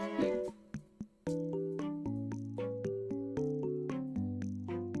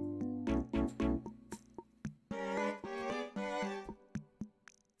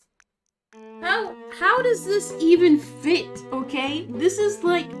 How does this even fit, okay? This is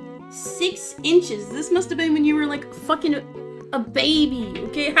like 6 inches. This must have been when you were like fucking a baby,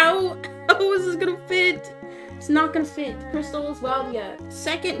 okay? How is this gonna fit? It's not gonna fit. Crystal as well, yeah.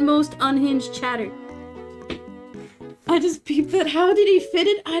 Second most unhinged chatter. I just peeped that. How did he fit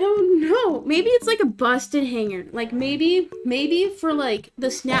it? I don't know. Maybe it's like a busted hanger. Like maybe for like the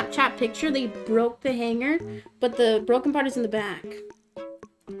Snapchat picture they broke the hanger, but the broken part is in the back.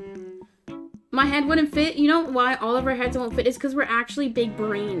 My head wouldn't fit. You know why all of our heads won't fit? Is because we're actually big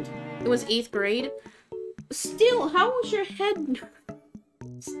brained. It was 8th grade. Still, how was your head?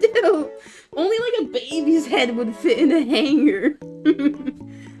 Still, only like a baby's head would fit in a hanger.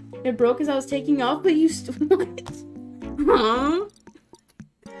 It broke as I was taking off, but you what? Huh?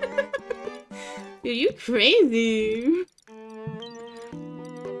 Dude, you crazy.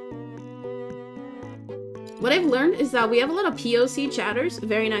 What I've learned is that we have a lot of POC chatters.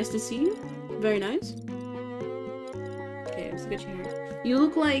 Very nice to see you. Very nice. Okay, let's get your hair. You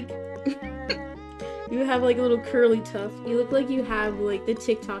look like... you have like a little curly tuft. You look like you have like the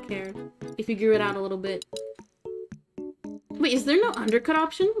TikTok hair. If you grew it out a little bit. Wait, is there no undercut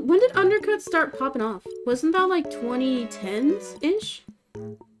option? When did undercuts start popping off? Wasn't that like 2010s-ish?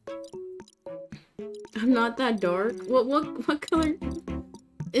 I'm not that dark. What color?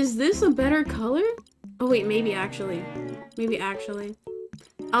 Is this a better color? Oh wait, maybe actually. Maybe actually.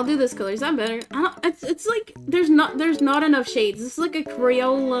 I'll do this color. Is that better? It's like there's not enough shades. This is like a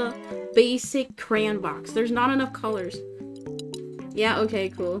Crayola basic crayon box. There's not enough colors. Yeah, okay,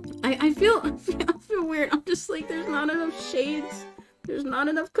 cool. I feel weird. I'm just like there's not enough shades. There's not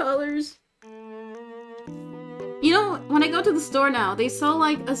enough colors. You know, when I go to the store now, they sell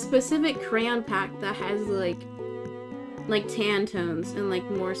like a specific crayon pack that has like tan tones and like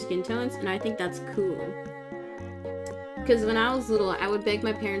more skin tones, and I think that's cool. Because when I was little, I would beg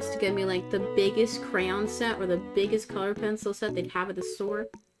my parents to get me like the biggest crayon set or the biggest color pencil set they'd have at the store.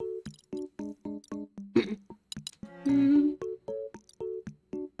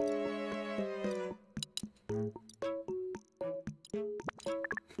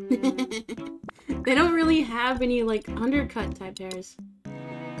 They don't really have any like undercut type hairs.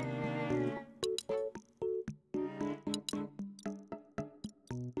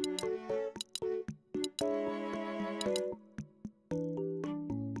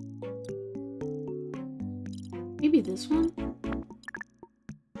 Maybe this one?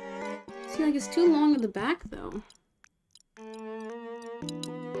 See, like it's too long at the back though.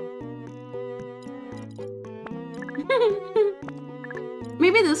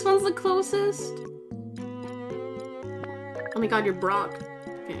 Maybe this one's the closest? Oh my god, you're Brock.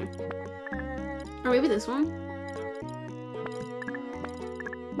 Okay. Or maybe this one?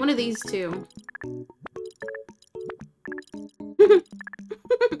 One of these two.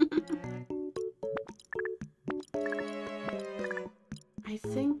 I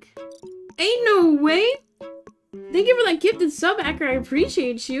think... Ain't no way! Thank you for that gifted sub, Hacker. I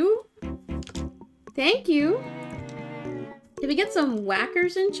appreciate you. Thank you. Did we get some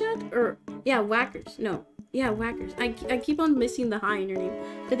whackers in chat? Or, yeah, whackers. No. Yeah, whackers. I keep on missing the hi in your name.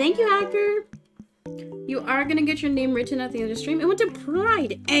 But thank you, Hacker. You are gonna get your name written at the end of the stream. It went to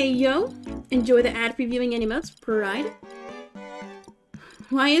Pride. Ayo. Enjoy the ad previewing any emotes. Pride.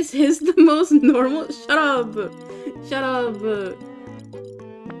 Why is his the most normal? Shut up. Shut up.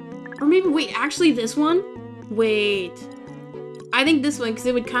 Or maybe, wait, actually this one? Wait. I think this one, because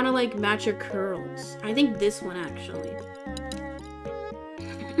it would kind of like match your curls. I think this one, actually.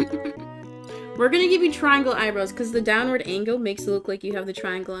 We're gonna give you triangle eyebrows, because the downward angle makes it look like you have the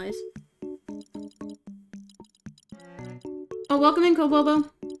triangle eyes. Oh, welcome in, Kobobo.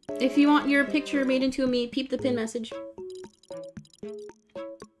 If you want your picture made into a Mii, peep the pin message.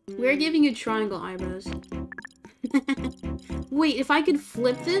 We're giving you triangle eyebrows. Wait, if I could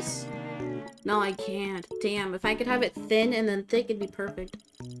flip this? No, I can't. Damn, if I could have it thin and then thick, it'd be perfect.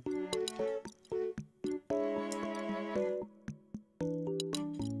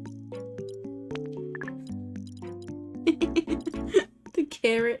 The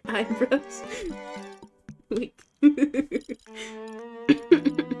carrot eyebrows. Wait.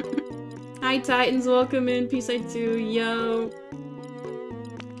 Hi Titans, welcome in. Peace I do. Yo.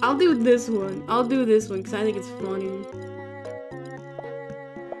 I'll do this one. I'll do this one because I think it's funny.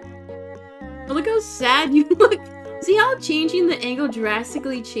 Oh, look how sad you look. See how changing the angle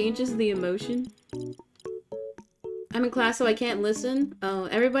drastically changes the emotion? I'm in class so I can't listen. Oh,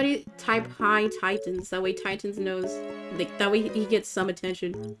 everybody type hi Titans. That way Titans knows. Like, that way he gets some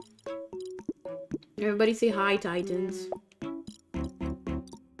attention. Everybody say hi Titans.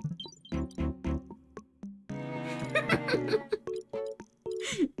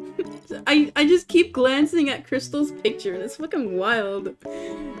 I just keep glancing at Crystal's picture and it's fucking wild.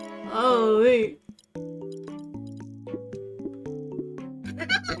 Oh, wait.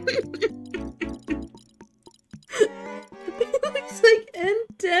 It looks like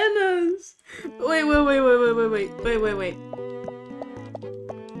antennas. Wait.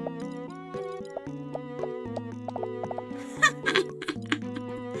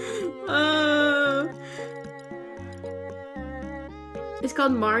 It's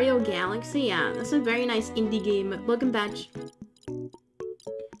called Mario Galaxy. Yeah, that's a very nice indie game. Welcome back.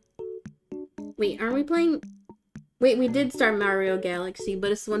 Wait, aren't we playing? Wait, we did start Mario Galaxy,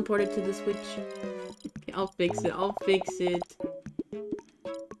 but it's the one ported to the Switch. Okay, I'll fix it.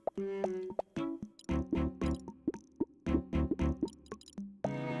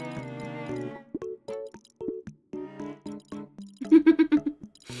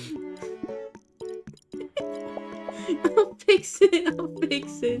 I'll fix it. I'll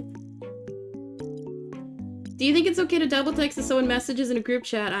fix it. Do you think it's okay to double text if someone messages in a group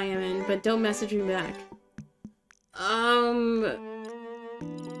chat I am in, but don't message me back?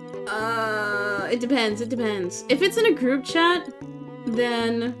 It depends. It depends. If it's in a group chat,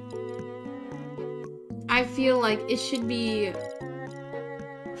 then I feel like it should be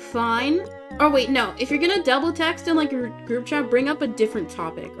fine. Or wait, no. If you're gonna double text in like a group chat, bring up a different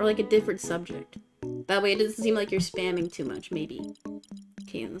topic or like a different subject. That way it doesn't seem like you're spamming too much, maybe.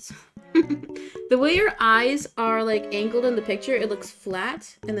 Okay, the way your eyes are like angled in the picture, it looks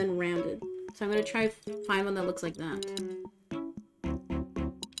flat and then rounded. So I'm gonna try find one that looks like that.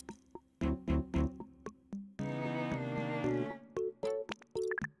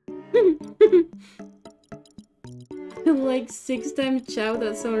 Like 6 times chat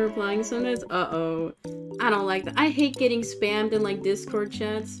without someone replying sometimes. Uh-oh. I don't like that. I hate getting spammed in like Discord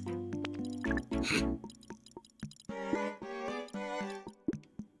chats.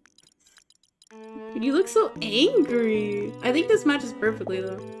 Dude, you look so angry. I think this matches perfectly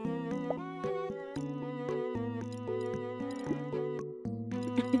though.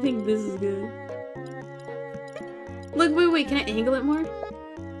 I think this is good. Look, wait, can I angle it more?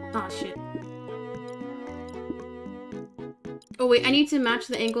 Oh shit. Oh wait, I need to match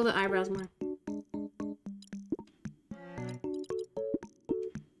the angle of the eyebrows more.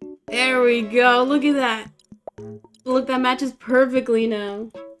 There we go, look at that. Look, that matches perfectly now.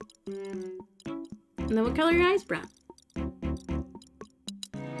 And then what color are your eyes? Brown.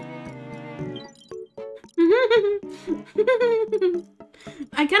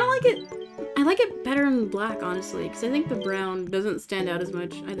 I kind of like it. I like it better in black, honestly, because I think the brown doesn't stand out as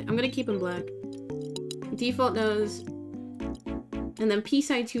much. I'm gonna keep in black. Default nose. And then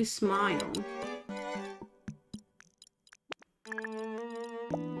P-side 2 smile.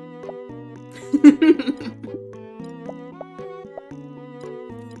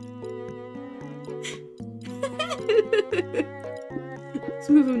 Let's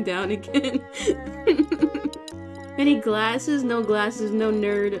move him down again. Any glasses? No glasses, no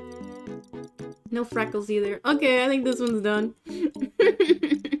nerd. No freckles either. Okay, I think this one's done.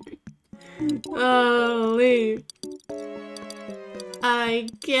 Holy. I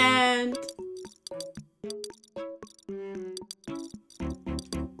can't.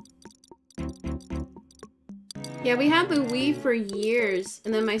 Yeah, we had the Wii for years,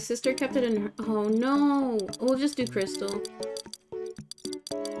 and then my sister kept it in her— oh no! We'll just do Crystal.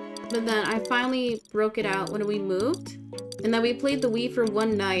 But then I finally broke it out when we moved, and then we played the Wii for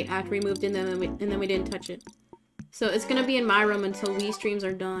one night after we moved in, and then we didn't touch it. So it's gonna be in my room until Wii streams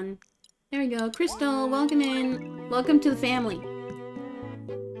are done. There we go. Crystal, welcome in. Welcome to the family.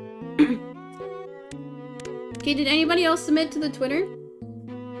 Okay, did anybody else submit to the Twitter?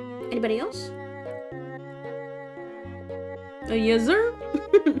 Anybody else? Yes, sir?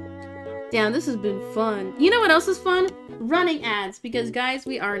 Damn, this has been fun. You know what else is fun? Running ads. Because, guys,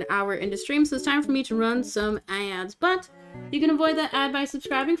 we are an hour into stream, so it's time for me to run some ads. But you can avoid that ad by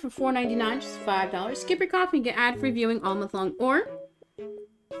subscribing for $4.99, just $5. Skip your coffee and get ad-free viewing all month long. Or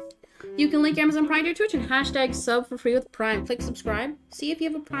you can link Amazon Prime to your Twitch and hashtag sub for free with Prime. Click subscribe. See if you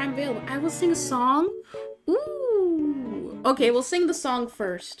have a Prime available. I will sing a song. Ooh. Okay, we'll sing the song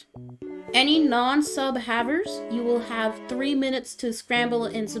first. Any non-sub havers, you will have 3 minutes to scramble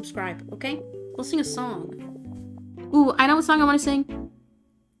and subscribe, okay? We'll sing a song. Ooh, I know what song I want to sing.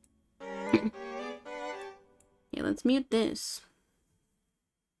 Yeah, let's mute this.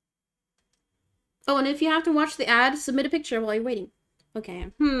 Oh, and if you have to watch the ad, submit a picture while you're waiting. Okay,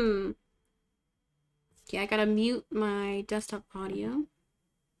 Okay, I gotta mute my desktop audio.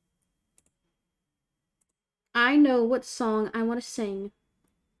 I know what song I want to sing.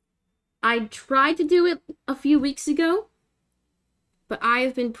 I tried to do it a few weeks ago, but I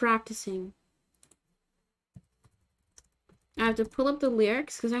have been practicing. I have to pull up the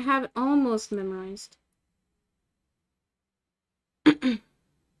lyrics because I have it almost memorized.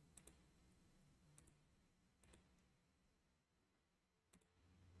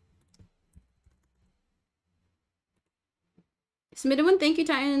 Submitted one, thank you,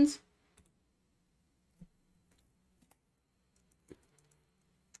 Titans.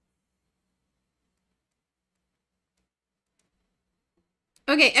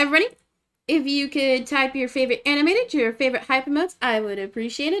 Okay, everybody, if you could type your favorite animated, your favorite hype emotes, I would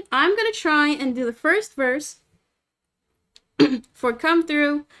appreciate it. I'm gonna try and do the first verse for Come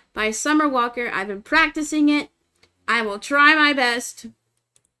Through by Summer Walker. I've been practicing it. I will try my best.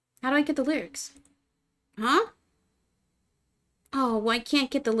 How do I get the lyrics? Huh? Oh, well, I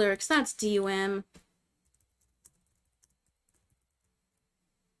can't get the lyrics. That's DUM.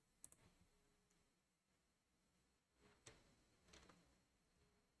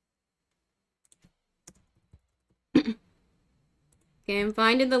 Okay, I'm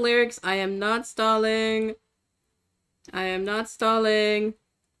finding the lyrics. I am not stalling. I am not stalling.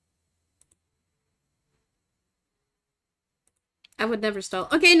 I would never stall.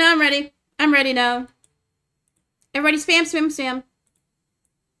 Okay, now I'm ready. I'm ready now. Everybody spam, spam,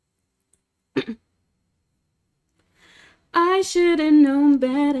 spam. I should have known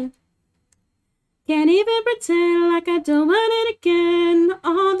better. Can't even pretend like I don't want it again.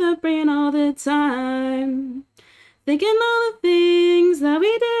 On the brain all the time. Thinking all the things that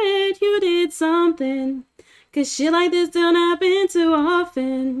we did, you did something. 'Cause shit like this don't happen too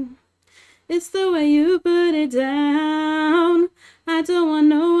often. It's the way you put it down. I don't want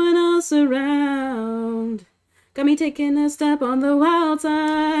no one else around. Got me taking a step on the wild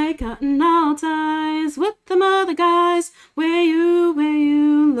side, cutting all ties with them other guys. Where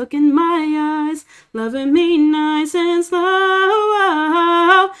you look in my eyes, loving me nice and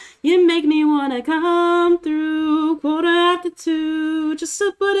slow. You make me wanna come through 1:45, just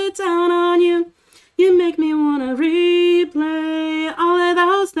to put it down on you. You make me wanna replay all of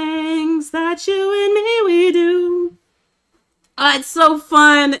those things that you and me we do. Oh, it's so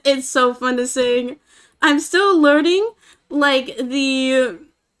fun. It's so fun to sing. I'm still learning, like, the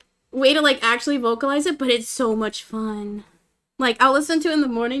way to, like, actually vocalize it, but it's so much fun. Like, I'll listen to it in the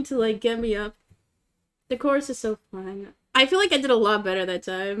morning to, like, get me up. The chorus is so fun. I feel like I did a lot better that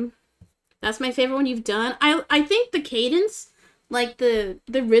time. That's my favorite one you've done. I think the cadence, like, the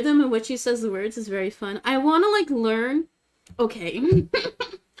rhythm in which he says the words is very fun. I want to, like, learn... Okay.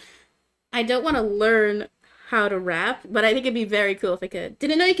 I don't want to learn how to rap, but I think it'd be very cool if I could.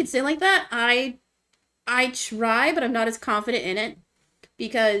 Didn't know you could sing like that. I try, but I'm not as confident in it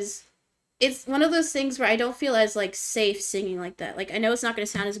because it's one of those things where I don't feel as, like, safe singing like that. Like, I know it's not going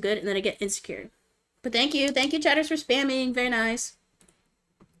to sound as good, and then I get insecure. But thank you, chatters, for spamming. Very nice.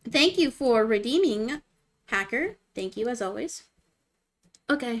 Thank you for redeeming, Hacker. Thank you, as always.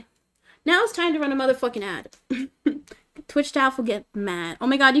 Okay, now it's time to run a motherfucking ad. Twitch staff will get mad. Oh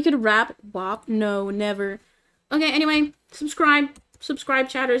my god, you could rap? WAP? No, never. Okay, anyway, subscribe. Subscribe,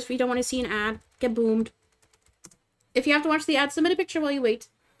 chatters, if you don't want to see an ad. Get boomed. If you have to watch the ad, submit a picture while you wait.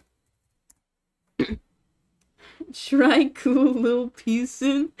 Try cool little piece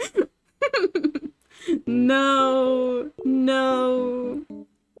in. No. No.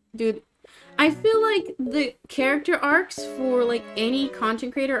 Dude, I feel like the character arcs for, like, any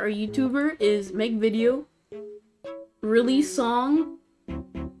content creator or YouTuber is make video, release song,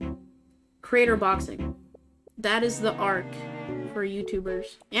 creator boxing. That is the arc for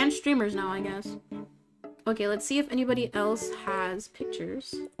YouTubers and streamers now, I guess. Okay, let's see if anybody else has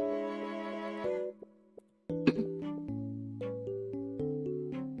pictures.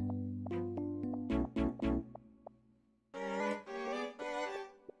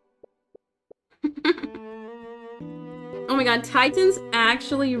 Oh my god, Titan's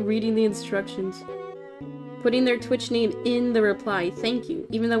actually reading the instructions. Putting their Twitch name in the reply. Thank you.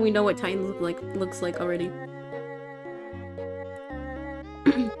 Even though we know what Titan looks like already.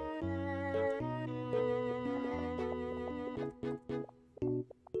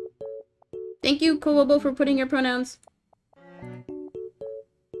 Thank you, Kobobo, for putting your pronouns.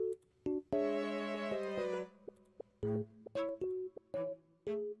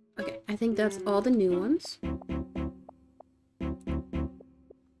 Okay, I think that's all the new ones.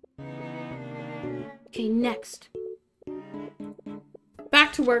 Okay, next.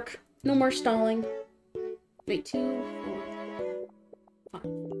 Back to work. No more stalling. Wait, 2, 4, 5.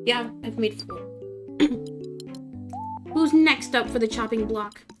 Yeah, I've made 4. Who's next up for the chopping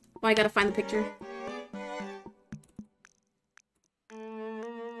block? Oh, I gotta find the picture.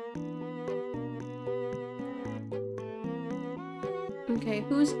 Okay,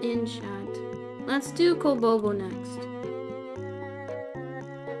 who's in chat? Let's do Kobobo next.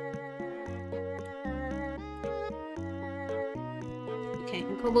 Okay,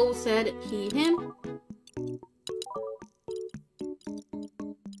 and Kobobo said he, him.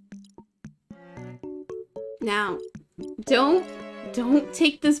 Now, don't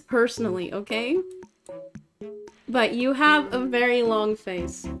take this personally, okay? But you have a very long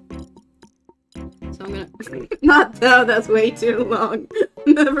face. So I'm gonna... Not that, that's way too long.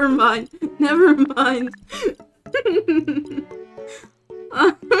 Never mind. Never mind.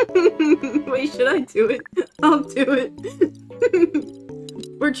 Wait, should I do it? I'll do it.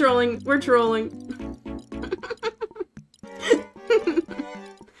 We're trolling. We're trolling.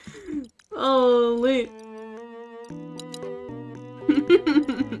 Holy.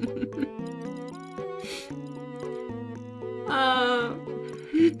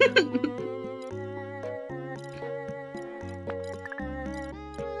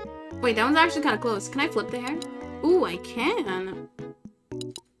 Wait, that one's actually kind of close. Can I flip the hair? Ooh, I can.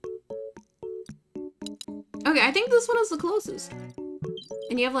 Okay, I think this one is the closest.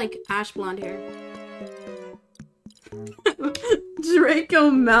 And you have like ash blonde hair. Draco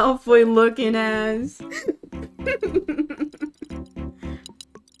Malfoy looking ass.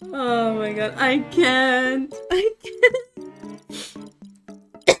 Oh my god, I can't. I can't.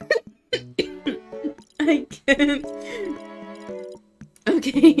 I can't.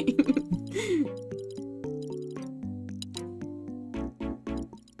 Okay.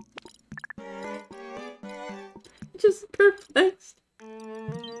 Just perplexed.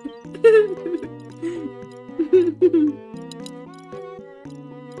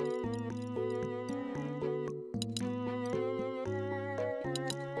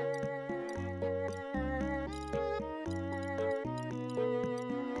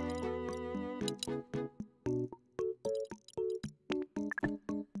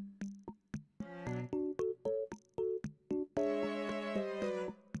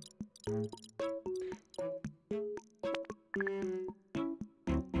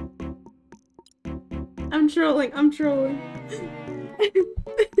 I'm trolling, I'm trolling.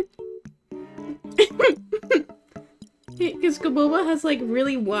 Because Kaboba has like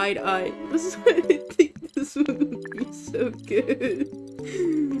really wide eyes. This is why I think this would be so good.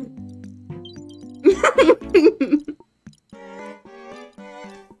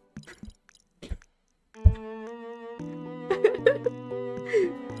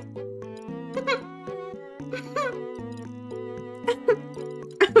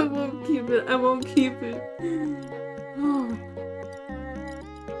 I won't keep it, I won't keep it. Oh.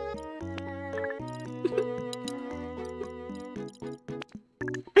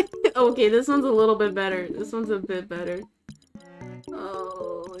 Okay, this one's a little bit better. This one's a bit better.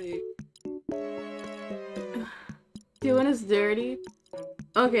 Oh, wait. Doing us dirty?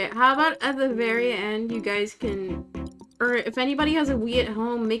 Okay, how about at the very end you guys can... Or if anybody has a Wii at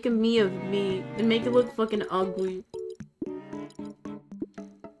home, make a Mii of me. And make it look fucking ugly.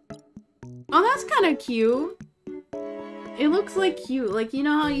 Oh, that's kind of cute. It looks like cute. Like, you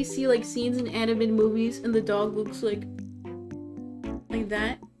know how you see like scenes in animated movies and the dog looks like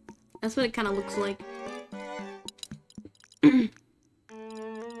that? That's what it kind of looks like.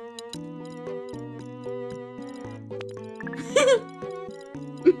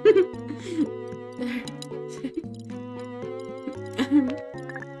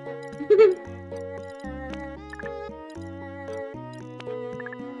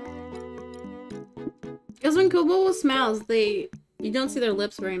 Because when Kobobo smiles, you don't see their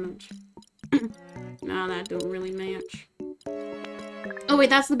lips very much. No, that don't really match. Oh wait,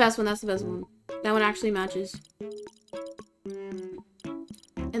 that's the best one, that's the best one. That one actually matches. And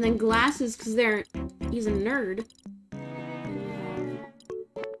then glasses, because he's a nerd.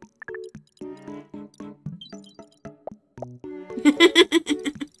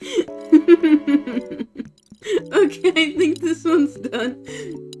 Okay, I think this one's done.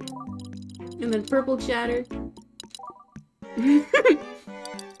 And then purple chatter.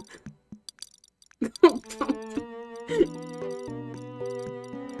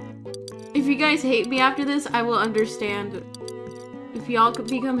 If you guys hate me after this, I will understand. If y'all could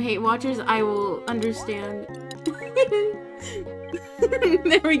become hate watchers, I will understand.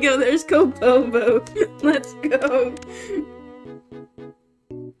 There we go, there's Kobobo. Let's go.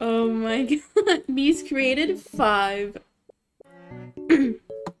 Oh my god. Miis created 5.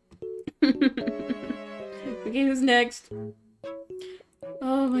 Okay, who's next?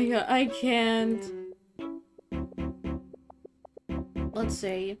 Oh my god, I can't. Let's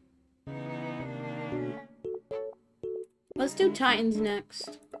see. Let's do Titans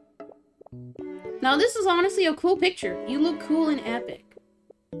next. Now this is honestly a cool picture. You look cool and epic.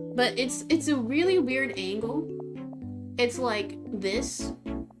 But it's a really weird angle. It's like this.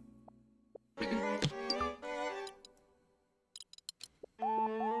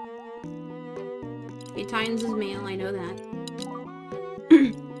 Okay, Titans is male, I know that.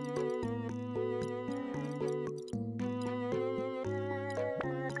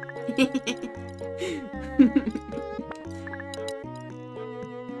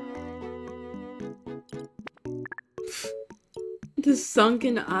 The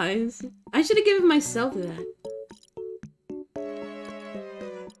sunken eyes. I should have given myself that.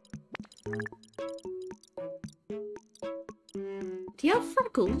 Do you have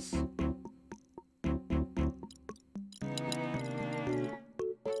freckles?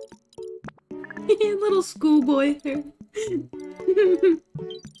 Little schoolboy hair.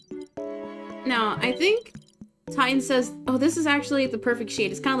 Now, I think Titan says, oh, this is actually the perfect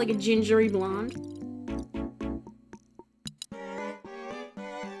shade. It's kind of like a gingery blonde.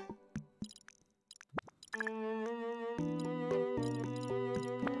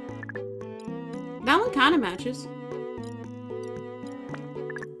 That one kind of matches.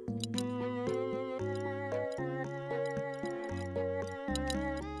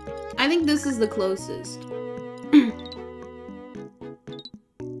 I think this is the closest.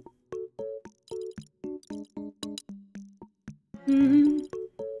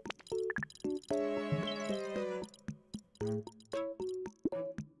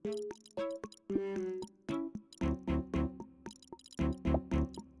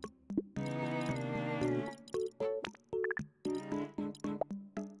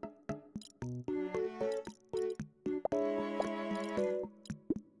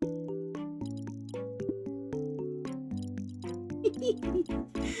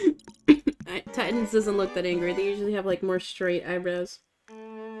 Titans doesn't look that angry. They usually have like more straight eyebrows.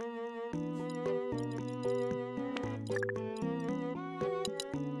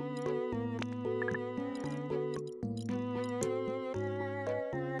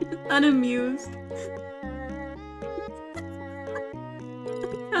 Unamused.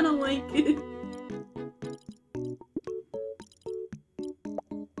 I kinda like it.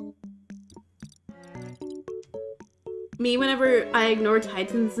 Me whenever I ignore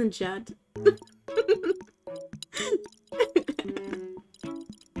Titans in chat.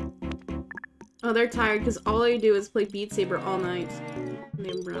 Oh, they're tired because all I do is play Beat Saber all night. And they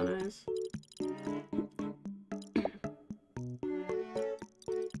have brown eyes.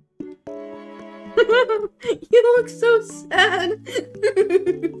 You look so sad.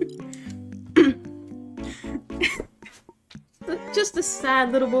 Just a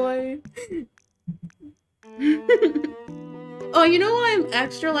sad little boy. Oh, you know why I'm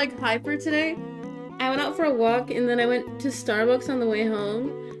extra like hyper today? I went out for a walk and then I went to Starbucks on the way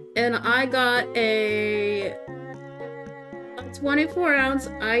home and I got a 24-ounce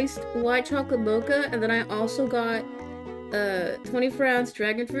iced white chocolate mocha, and then I also got a 24-ounce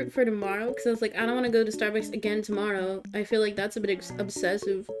dragon fruit for tomorrow because I was like, I don't want to go to Starbucks again tomorrow. I feel like that's a bit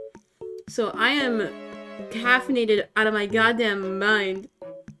obsessive. So I am caffeinated out of my goddamn mind.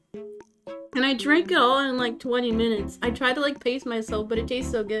 And I drank it all in like 20 minutes. I tried to like pace myself, but it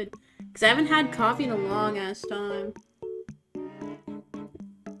tastes so good. Because I haven't had coffee in a long ass time.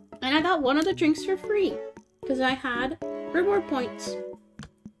 And I got one of the drinks for free. Because I had reward points.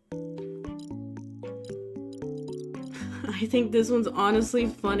 I think this one's honestly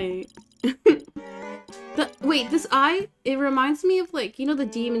funny. Wait, this eye? It reminds me of like, you know the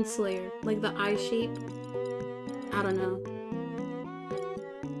Demon Slayer? Like the eye shape? I don't know.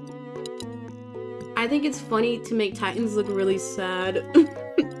 I think it's funny to make Titans look really sad.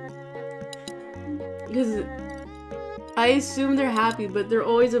 Because I assume they're happy, but they're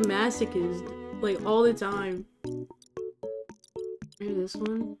always a masochist. Like, all the time. Maybe this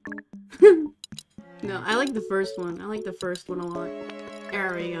one? No, I like the first one. I like the first one a lot.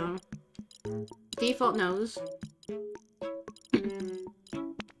 There we go. Default nose.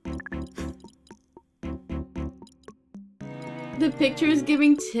 The picture is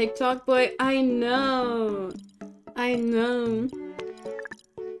giving TikTok boy. I know. I know.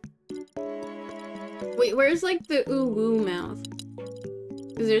 Wait, where's like the ooh woo mouth?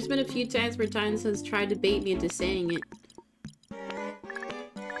 Because there's been a few times where Titans has tried to bait me into saying it.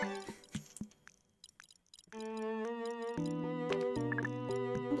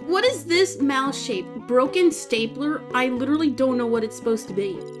 What is this mouth shape? Broken stapler? I literally don't know what it's supposed to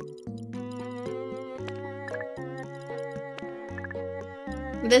be.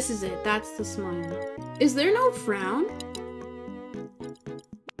 This is it. That's the smile. Is there no frown?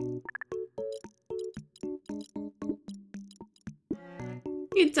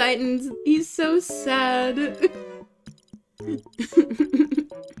 Hey, Titans. He's so sad.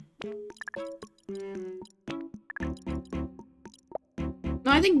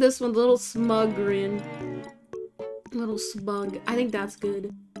 No, I think this one, the little smug grin. Little smug. I think that's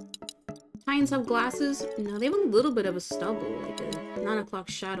good. Titans have glasses? No, they have a little bit of a stubble, like a 9 o'clock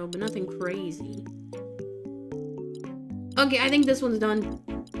shadow, but nothing crazy. Okay, I think this one's done.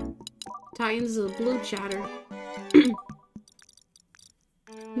 Titans is a blue chatter.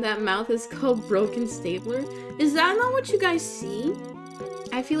 That mouth is called Broken Stapler. Is that not what you guys see?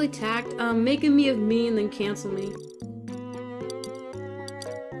 I feel attacked. Make a me of me and then cancel me.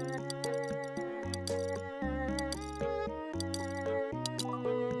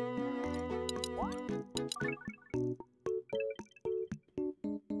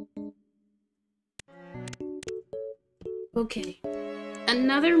 Okay.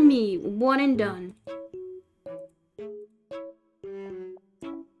 Another me, one and done.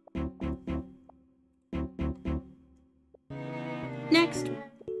 Next.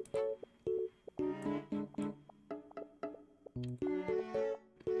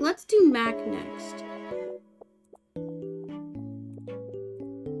 Let's do Mac next.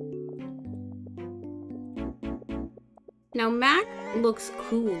 Now, Mac looks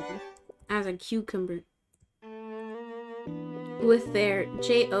cool as a cucumber. With their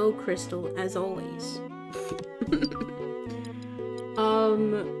J.O. crystal, as always.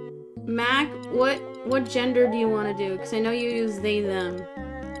 Mac, what gender do you want to do? Because I know you use they, them.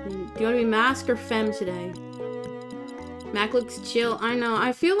 Do you want to be mask or femme today? Mac looks chill. I know.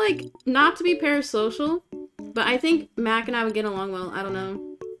 I feel like, not to be parasocial, but I think Mac and I would get along well. I don't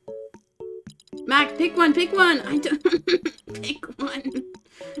know. Mac, pick one, pick one! I don't... pick one.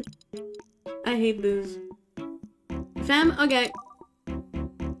 I hate this. Femme? Okay.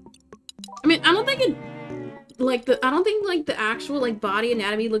 I mean, I don't think it... I don't think, like, the actual, like, body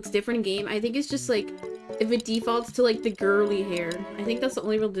anatomy looks different in game. I think it's just, like, if it defaults to, like, the girly hair. I think that's the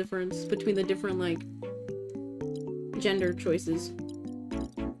only real difference between the different, like, gender choices.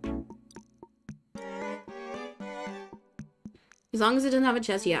 As long as it doesn't have a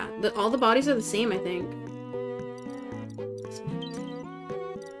chest, yeah. All the bodies are the same, I think.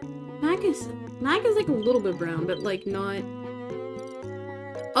 Mac is, like, a little bit brown, but, like, not...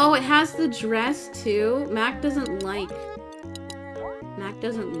 Oh, it has the dress, too? Mac doesn't like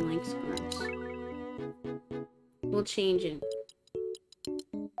skirts. We'll change it.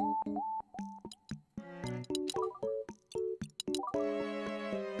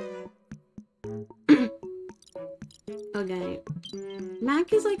 Okay.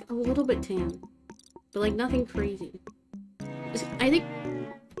 Mac is, like, a little bit tan. But, like, nothing crazy. I think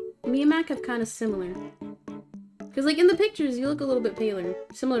me and Mac have kind of similar. Because, like, in the pictures, you look a little bit paler.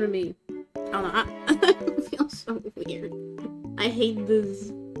 Similar to me. I don't know. I feel so weird. I hate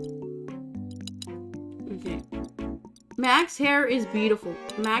this. Okay. Mac's hair is beautiful.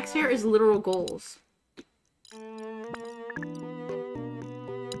 Mac's hair is literal goals.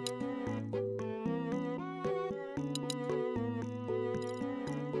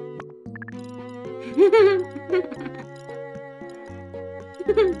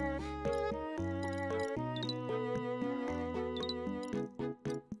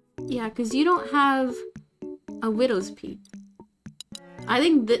 Yeah, because you don't have a widow's peak. I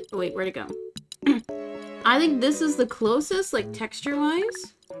think that- wait, where'd it go? I think this is the closest, like,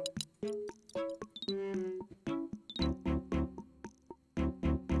 texture-wise.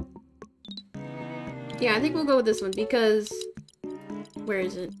 Yeah, I think we'll go with this one, because... Where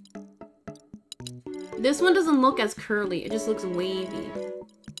is it? This one doesn't look as curly, it just looks wavy.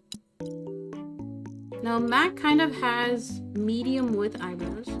 Now, Mac kind of has medium width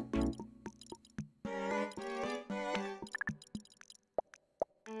eyebrows.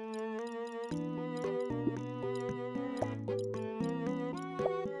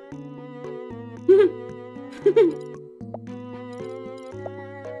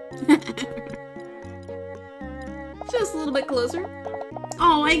 Just a little bit closer.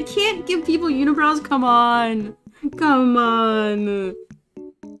 Oh, I can't give people unibrows. Come on. Come on.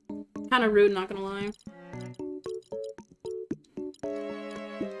 Kind of rude, not gonna lie.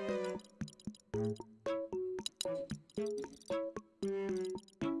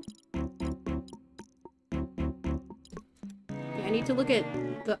 Yeah, I need to look at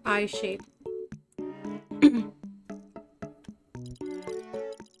the eye shape.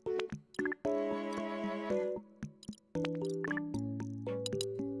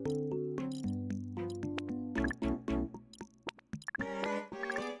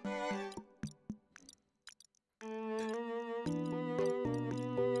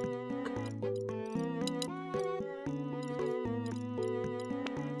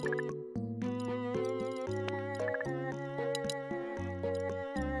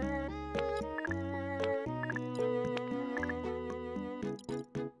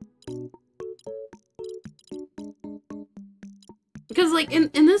 Because, like, in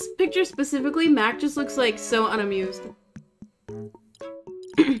this picture specifically, Mac just looks, like, so unamused.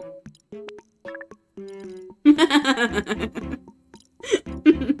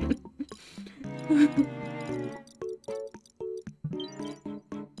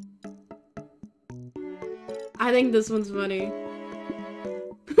 I think this one's funny.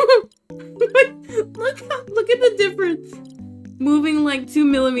 Look at the difference. Moving, like, 2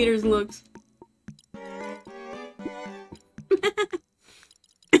 millimeters looks.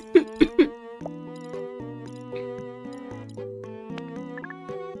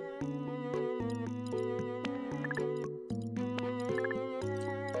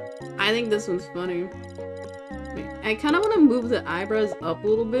 I think this one's funny. I kind of want to move the eyebrows up a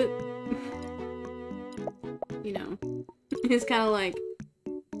little bit. You know. It's kind of like...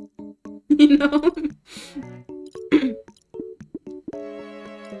 You know?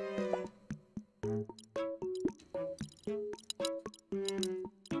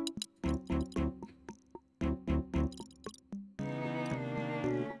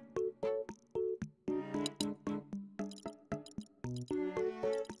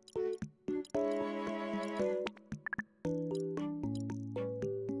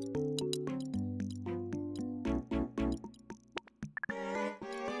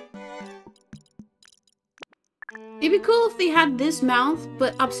 It'd be cool if they had this mouth,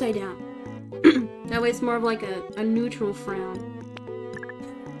 but upside down. That way it's more of like a neutral frown.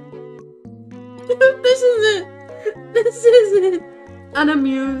 This is it! This is it!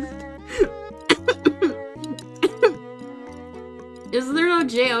 Unamused. Is there no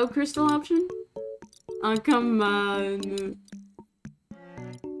J.O. crystal option? Oh, come on.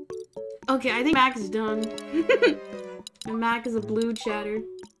 Okay, I think Mac is done. And Mac is a blue chatter.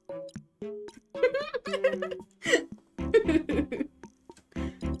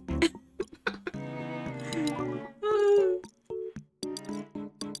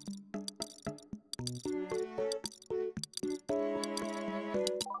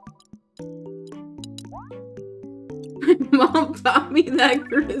 Mom bought me that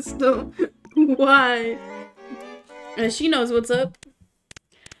crystal. Why? She knows what's up.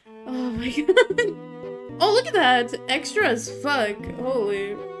 Oh my god. Oh, look at that. It's extra as fuck.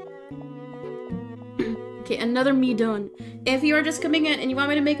 Holy. Okay, another Mii done. If you are just coming in and you want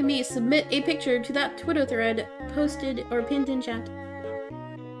me to make a Mii, submit a picture to that Twitter thread posted or pinned in chat.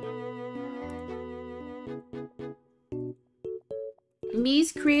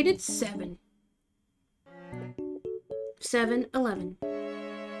 Mii's created 7. 7-11.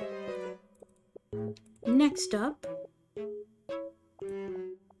 Next up.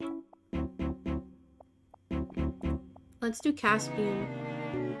 Let's do Caspian.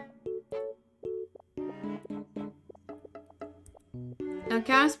 Now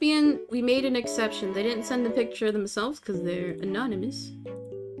Caspian, we made an exception. They didn't send the picture themselves because they're anonymous.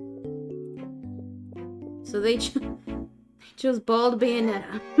 So they chose bald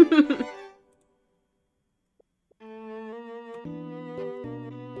Bayonetta.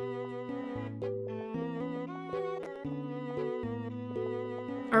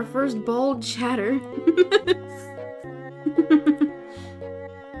 Our first bald chatter.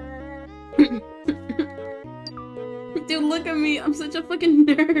 Dude, look at me. I'm such a fucking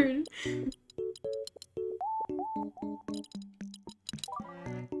nerd.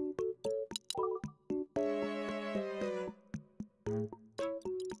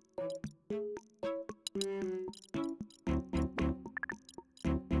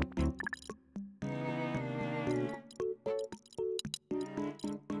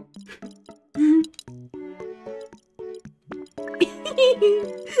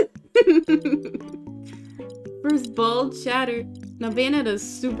 First bald chatter. Now Bayonetta's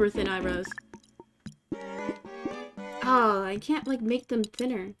super thin eyebrows. Oh, I can't like make them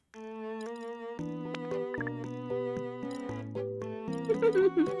thinner.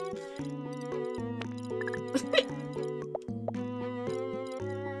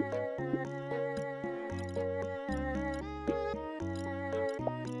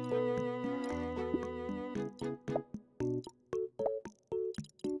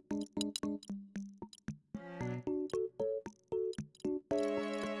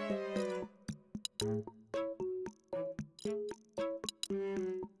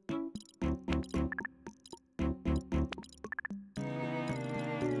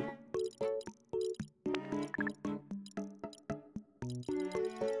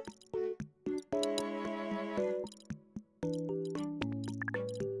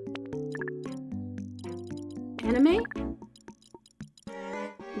 Anime?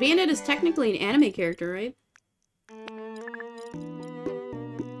 Bayonetta is technically an anime character, right?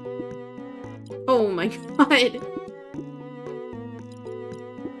 Oh my god.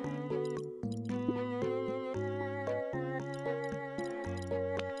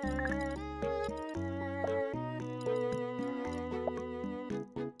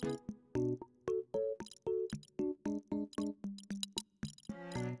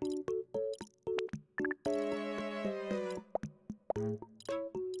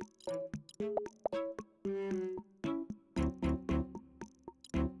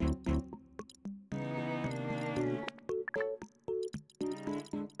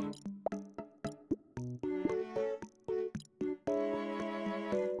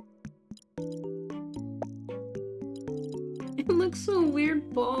 It looks so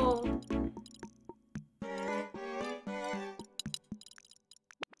weird bald.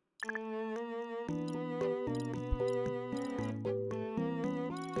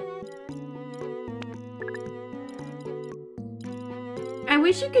 I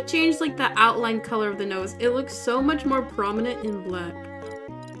wish you could change like the outline color of the nose. It looks so much more prominent in black.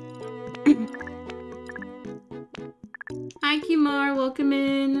 Hi Kumar, welcome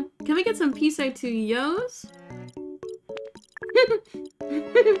in. Can we get some peace out to Yos?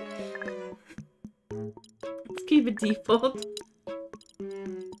 Let's keep it default.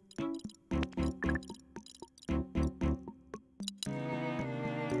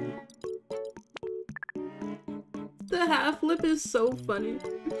 The half lip is so funny.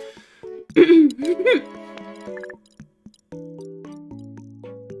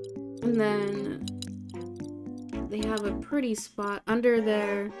 And then they have a pretty spot under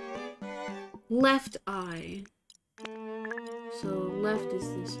their left eye. So left is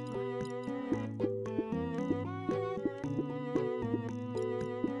this spot.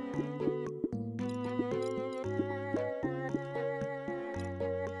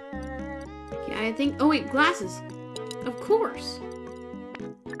 Okay, I think. Oh wait, glasses. Of course.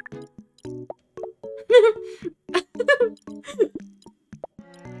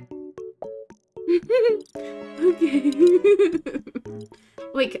 Okay.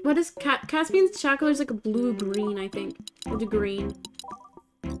 Wait, what is Caspian's chat color is like a blue-green, I think. Or the green.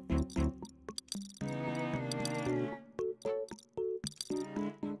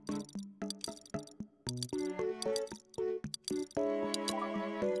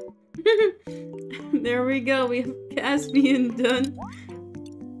 There we go, we have Caspian done.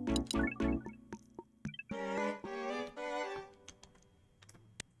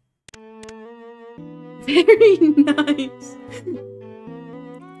 Very nice.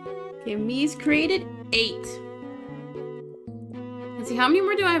 Okay, Mii's created 8. Let's see, how many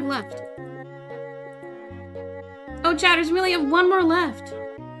more do I have left? Oh, chatters, we only have 1 more left.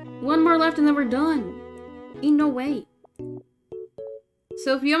 1 more left and then we're done. Ain't no way.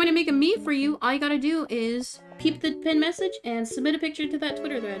 So if you want me to make a Mii for you, all you gotta do is peep the pin message and submit a picture to that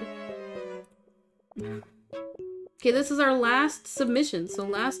Twitter thread. Okay, this is our last submission, so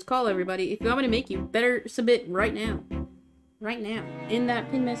last call, everybody. If you want me to make you, better submit right now. Right now. In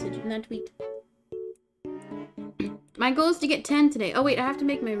that pin message, in that tweet. My goal is to get 10 today. Oh wait, I have to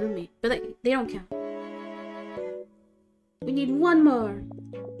make my roommate. But like, they don't count. We need 1 more.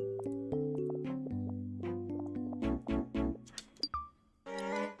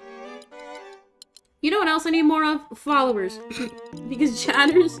 You know what else I need more of? Followers. Because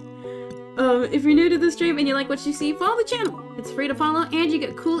chatters... if you're new to the stream and you like what you see, follow the channel. It's free to follow and you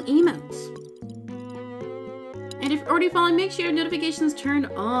get cool emotes. And if you're already following, make sure your notifications turned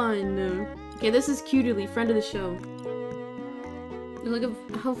on. Okay, this is Cutely, friend of the show. Look at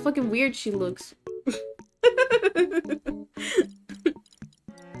how fucking weird she looks.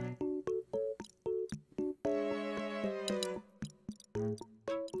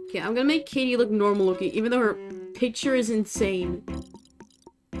 Okay, I'm gonna make Katie look normal looking, even though her picture is insane.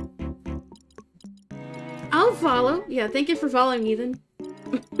 I'll follow. Yeah, thank you for following, Ethan.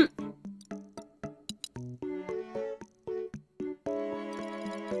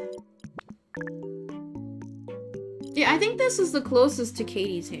 Yeah, I think this is the closest to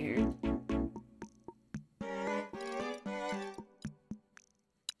Katie's hair.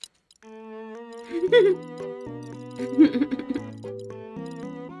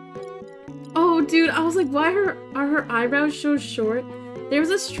 Oh, dude, I was like, why are her eyebrows so short? There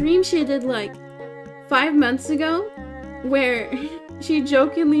was a stream she did, like, 5 months ago, where she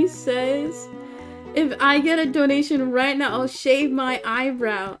jokingly says, if I get a donation right now, I'll shave my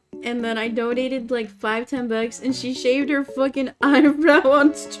eyebrow. And then I donated like $5-10 and she shaved her fucking eyebrow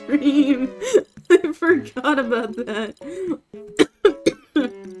on stream. I forgot about that.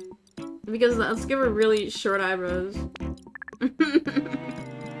 Because let's give her really short eyebrows.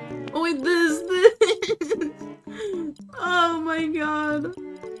 Oh wait, this. Oh my god.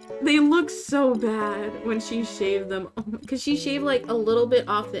 They look so bad when she shaved them. Because she shaved like a little bit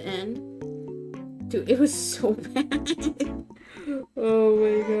off the end. Dude, it was so bad. Oh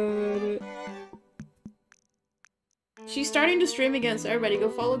my god. She's starting to stream again, so everybody go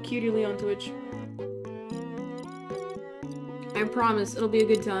follow Cutely on Twitch. I promise, it'll be a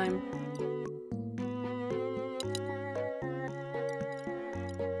good time.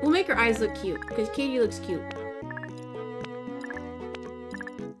 We'll make her eyes look cute, because Katie looks cute.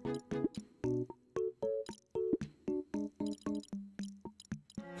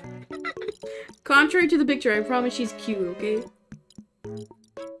 Contrary to the picture, I promise she's cute, okay?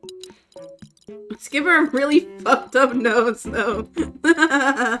 Let's give her a really fucked up nose, though.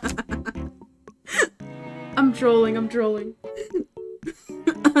 I'm trolling, I'm trolling.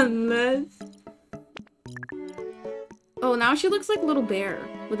 Unless... Oh, now she looks like a little bear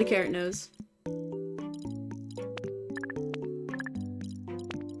with a carrot nose.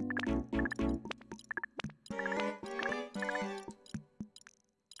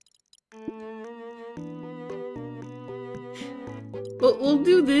 But we'll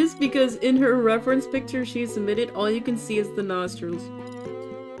do this because in her reference picture she submitted, all you can see is the nostrils.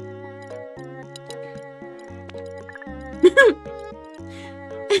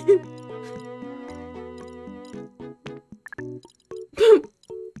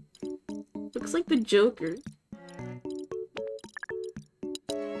 Looks like the Joker.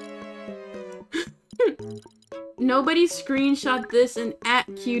 Nobody screenshot this and at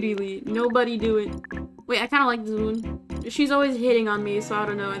Cutiely. Nobody do it. Wait, I kind of like this one. She's always hitting on me, so I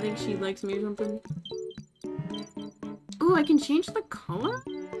don't know. I think she likes me or something. Ooh, I can change the color?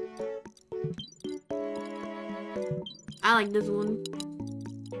 I like this one.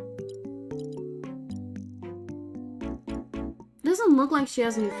 Doesn't look like she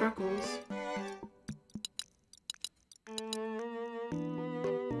has any freckles.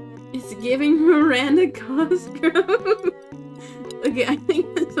 It's giving Miranda Cosgrove. Okay, I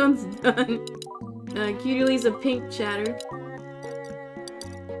think this one's done. Cutiely's a pink chatter.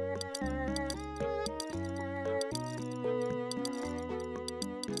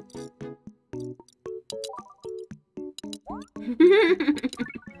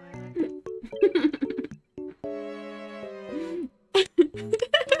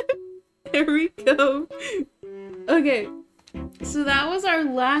 There we go. Okay, so that was our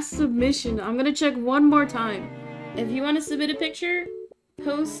last submission. I'm gonna check one more time. If you want to submit a picture,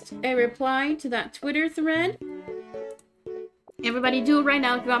 post a reply to that Twitter thread. Everybody do it right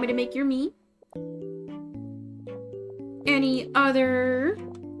now if you want me to make your Mii. Any other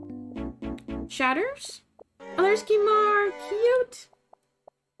chatters? Oh, there's Kimar. Cute.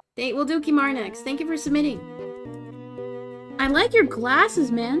 We'll do Kimar next. Thank you for submitting. I like your glasses,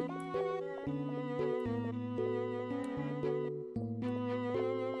 man.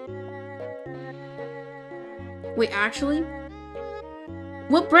 Wait, actually?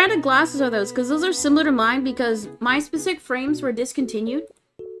 What brand of glasses are those? Because those are similar to mine because my specific frames were discontinued.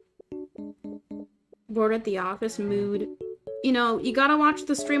 Bored at the office, mood. You know, you gotta watch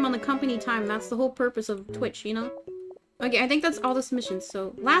the stream on the company time. That's the whole purpose of Twitch, you know? Okay, I think that's all the submissions.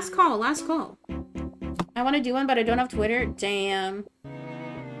 So, last call, last call. I want to do one, but I don't have Twitter. Damn.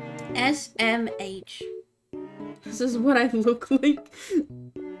 SMH. This is what I look like.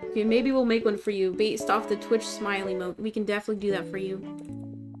 Okay, maybe we'll make one for you based off the Twitch smiley emote. We can definitely do that for you.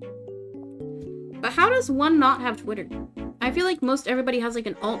 But how does one not have Twitter? I feel like most everybody has like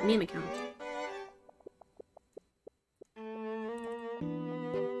an alt meme account.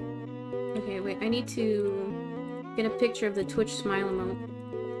 Okay, wait, I need to get a picture of the Twitch smile emote.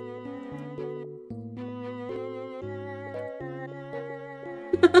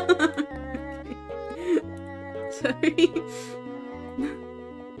 Sorry.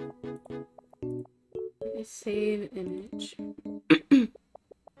 Save image.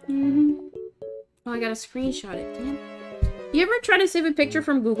 Oh, I gotta screenshot it. Damn. You ever try to save a picture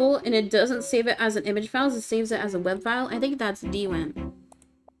from Google and it doesn't save it as an image file, it saves it as a web file? I think that's DWAM.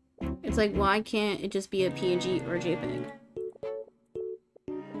 It's like, why can't it just be a PNG or a JPEG?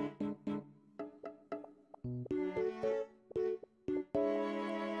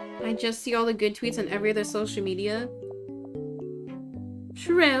 I just see all the good tweets on every other social media.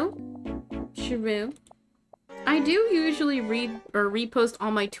 True. True. I do usually read or repost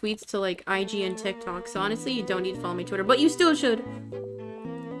all my tweets to like IG and TikTok, so honestly you don't need to follow my Twitter, but you still should.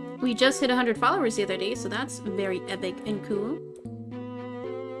 We just hit 100 followers the other day, so that's very epic and cool.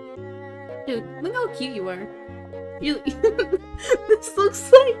 Dude, look how cute you are. You this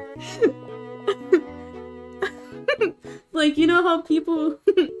looks like like, you know how people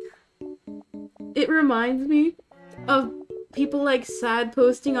it reminds me of people like sad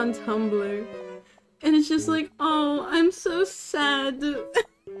posting on Tumblr. And it's just like, oh, I'm so sad.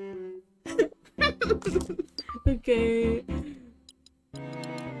 Okay.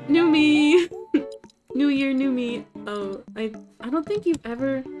 New me. New year, new me. Oh, I don't think you've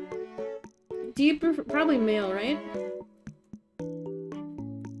ever... Do you prefer... Probably male, right?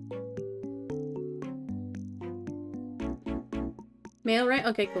 Male, right?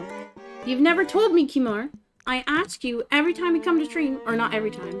 Okay, cool. You've never told me, Kimar. I ask you every time you come to stream, or not every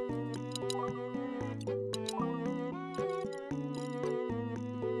time.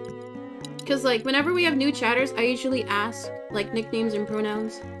 Because, like, whenever we have new chatters, I usually ask, like, nicknames and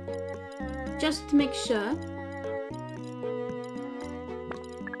pronouns. Just to make sure.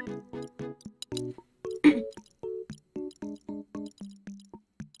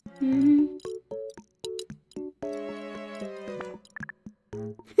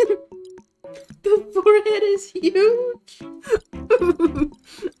 The forehead is huge!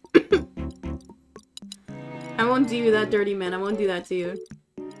 I won't do you that dirty, man. I won't do that to you.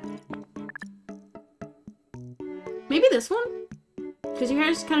 Maybe this one? Because your hair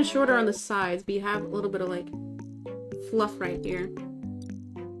is kind of shorter on the sides, but you have a little bit of, like, fluff right here.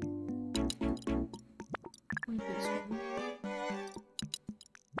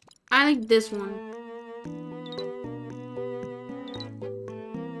 I like this one.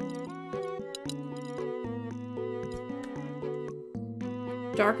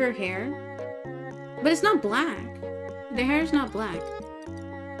 Darker hair? But it's not black. The hair's not black.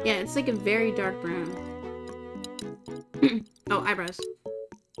 Yeah, it's like a very dark brown. Oh, eyebrows.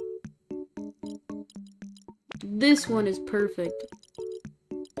 This one is perfect.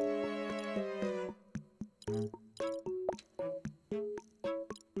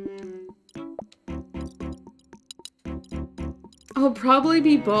 I'll probably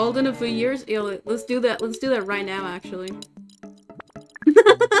be bald in a few years. Yeah, let's do that. Let's do that right now, actually.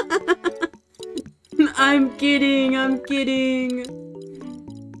 I'm kidding. I'm kidding.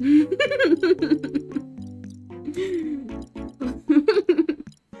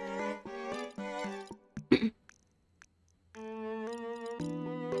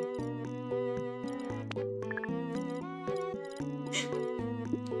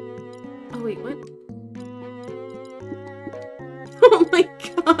 Oh wait, what? Oh my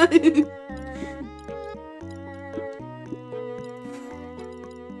god!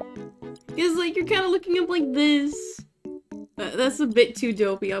 It's like you're kind of looking up like this. That's a bit too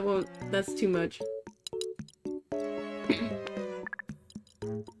dopey. I won't. That's too much.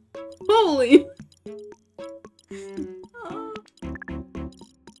 Holy! Oh.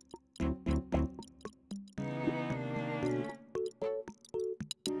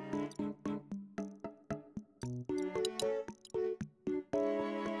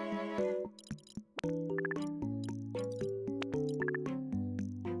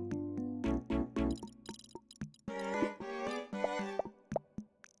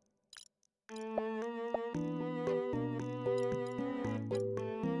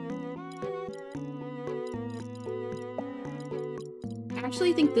 I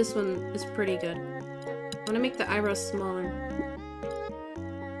actually think this one is pretty good. I want to make the eyebrows smaller.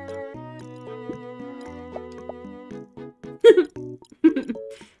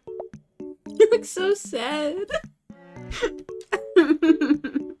 You look so sad.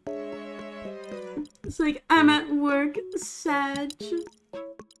 It's like, I'm at work, sad.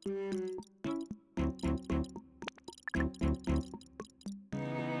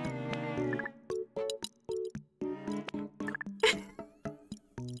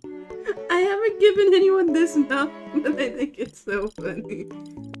 I haven't given anyone this mouth, but I think it's so funny.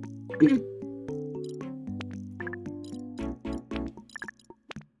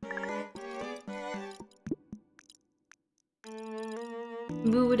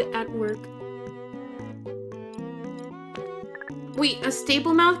 Mood at work. Wait, a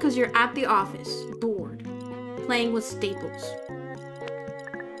staple mouth because you're at the office, bored, playing with staples.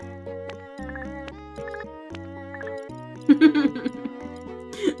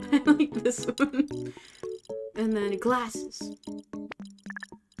 I like this one. And then glasses.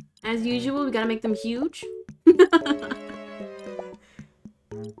 As usual, we gotta make them huge.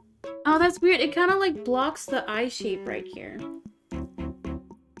 Oh, that's weird. It kind of like blocks the eye shape right here.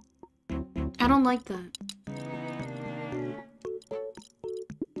 I don't like that.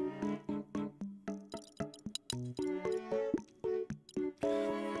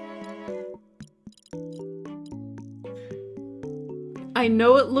 I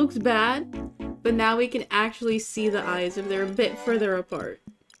know it looks bad, but now we can actually see the eyes if they're a bit further apart.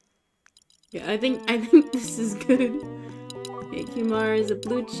 Yeah, I think this is good. Okay, Kumar is a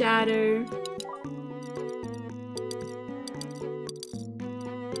blue chatter.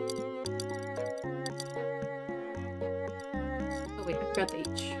 Oh wait, I forgot the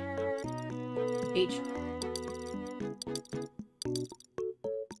H. H.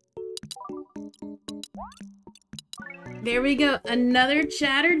 There we go, another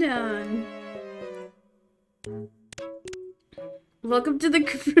chatter done. Welcome to the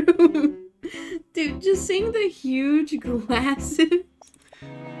crew. Dude, just seeing the huge glasses.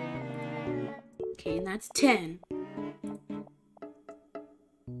 Okay, and that's 10.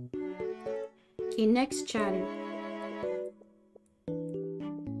 Okay, next chatter.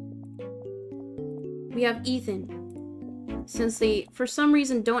 We have Ethan. Since they, for some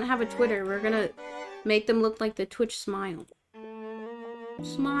reason, don't have a Twitter, we're gonna make them look like the Twitch smile.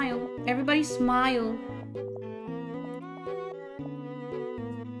 Smile. Everybody smile.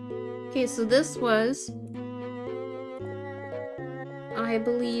 Okay, so this was, I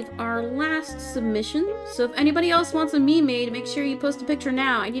believe, our last submission. So if anybody else wants a Mii made, make sure you post a picture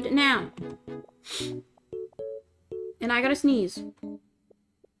now. I need it now. And I gotta sneeze.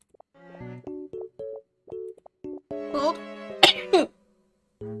 Hold.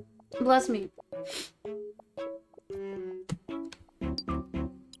 Bless me.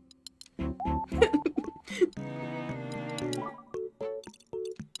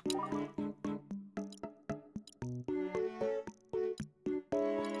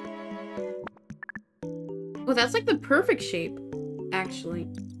 Oh, that's like the perfect shape, actually.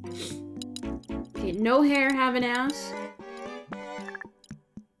 Okay, no hair, have an ass.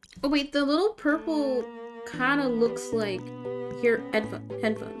 Oh wait, the little purple kind of looks like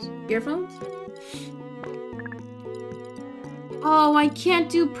headphones. Earphones? Oh, I can't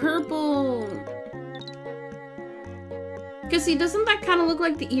do purple. Because see, doesn't that kind of look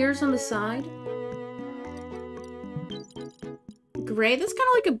like the ears on the side? Gray? That's kind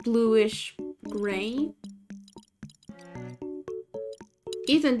of like a bluish gray.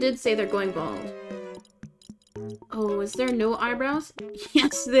 Ethan did say they're going bald. Oh, is there no eyebrows?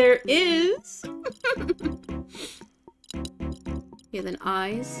 Yes, there is! Okay, then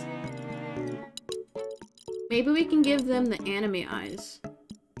eyes. Maybe we can give them the anime eyes.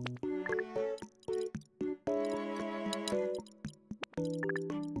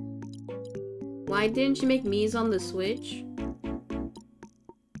 Why didn't you make Miis on the Switch?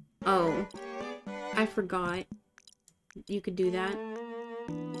 Oh. I forgot. You could do that.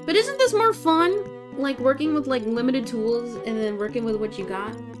 But isn't this more fun? Like, working with, like, limited tools and then working with what you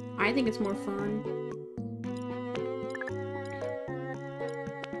got? I think it's more fun.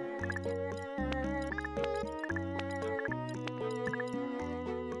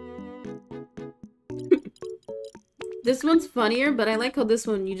 This one's funnier, but I like how this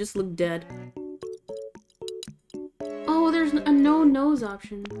one, you just look dead. Oh, there's a no nose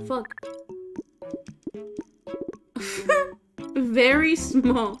option. Fuck. Very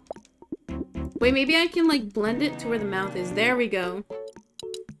small. Wait, maybe I can, like, blend it to where the mouth is. There we go.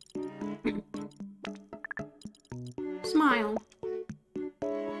 Smile.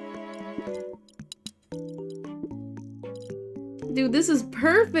 Dude, this is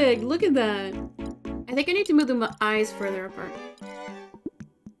perfect! Look at that! I think I need to move the eyes further apart.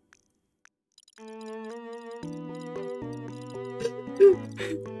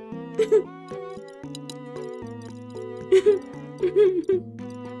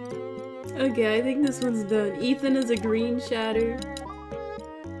 Okay, I think this one's done. Ethan is a green shatter.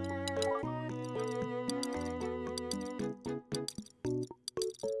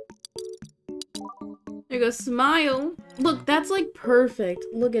 There you go, smile! Look, that's like perfect.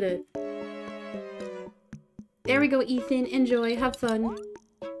 Look at it. There we go, Ethan. Enjoy. Have fun.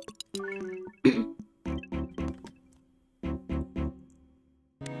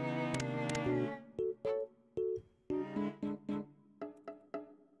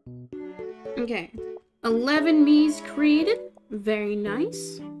 Okay. 11 Miis created. Very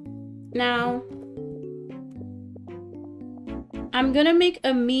nice. Now, I'm gonna make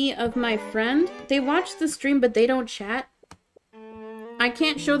a Mii of my friend. They watch the stream, but they don't chat. I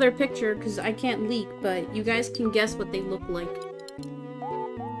can't show their picture because I can't leak, but you guys can guess what they look like.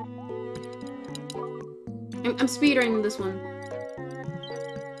 I'm speedrunning this one.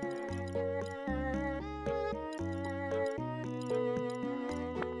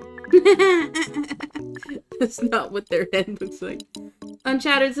 That's not what their head looks like.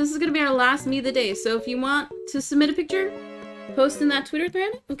 Unchatters, this is gonna be our last Mii of the day, so if you want to submit a picture, post in that Twitter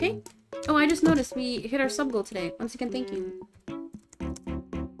thread, okay? Oh, I just noticed we hit our sub goal today. Once again, thank you.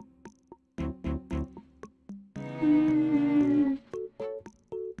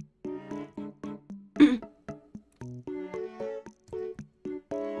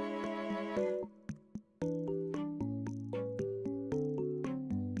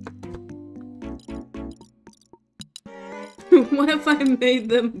 What if I made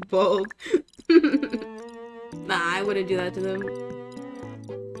them bald? Nah, I wouldn't do that to them.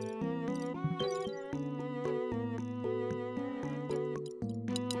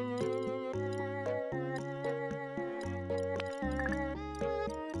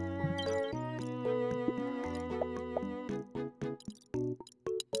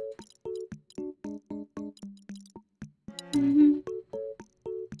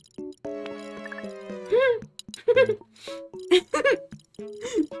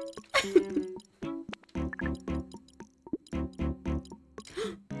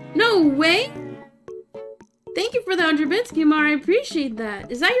 No way! Thank you for the 100 bits, Kimar. I appreciate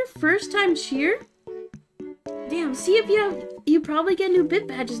that. Is that your first time cheer? Damn, see if you probably get new bit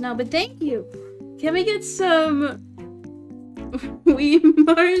badges now, but thank you. Can we get some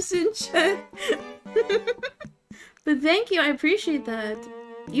Mars in chat? But thank you, I appreciate that.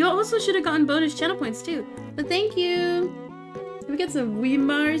 You also should have gotten bonus channel points too. But thank you. Can we get some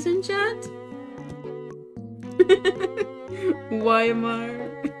Mars in chat? Weimar.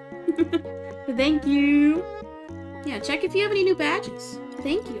 But thank you. Yeah, check if you have any new badges.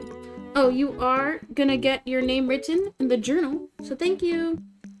 Thank you. Oh, you are gonna get your name written in the journal, so thank you.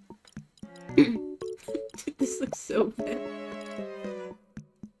 This looks so bad.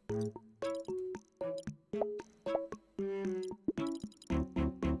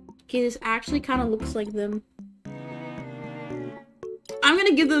 Okay, this actually kind of looks like them. I'm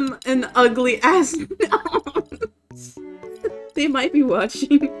gonna give them an ugly ass nose. They might be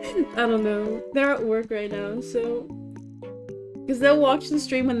watching. I don't know. They're at work right now, so... Because they'll watch the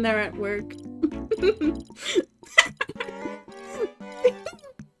stream when they're at work.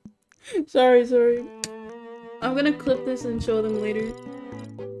 Sorry. I'm gonna clip this and show them later.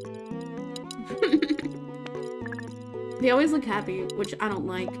 They always look happy, which I don't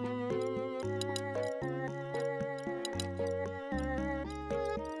like.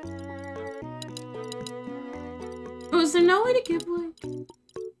 Oh, is there no way to give away?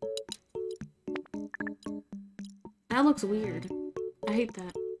 That looks weird. I hate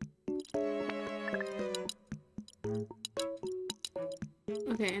that.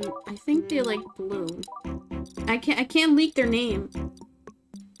 Okay, and I think they like blue. I can't leak their name.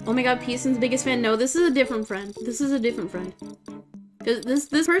 Oh my god, Peason's biggest fan. No, this is a different friend. This is a different friend.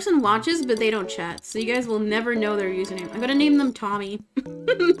 This person watches, but they don't chat, so you guys will never know their username. I'm gonna name them Tommy.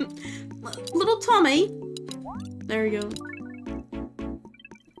 Little Tommy. There we go.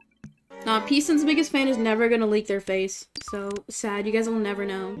 Nah, Peason's biggest fan is never gonna leak their face. So sad, you guys will never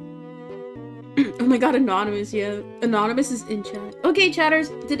know. Oh my god, Anonymous, yeah. Anonymous is in chat. Okay, chatters,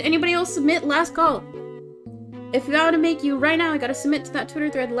 did anybody else submit? Last call. If I were to make you right now, I gotta submit to that Twitter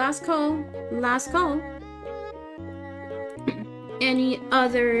thread. Last call. Last call. Any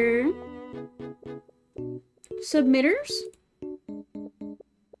other submitters?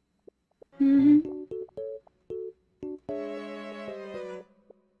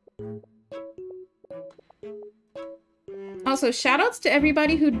 Also, shoutouts to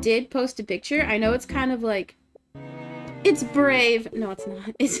everybody who did post a picture. I know it's kind of like... It's brave. No, it's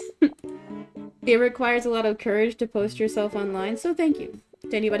not. It requires a lot of courage to post yourself online, so thank you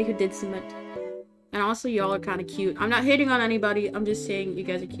to anybody who did submit. And also, y'all are kind of cute. I'm not hating on anybody, I'm just saying you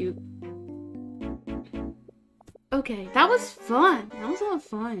guys are cute. Okay, that was fun. That was a lot of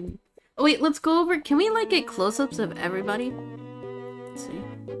fun. Oh wait, let's go over... Can we, like, get close-ups of everybody? Let's see.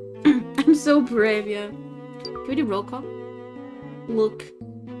 I'm so brave, yeah. Can we do roll call? Look.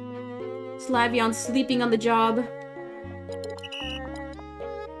 Slavion sleeping on the job.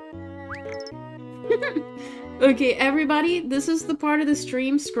 Okay, everybody, this is the part of the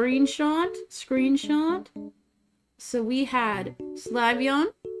stream. Screenshot. So we had Slavion,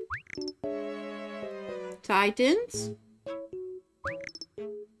 Titans,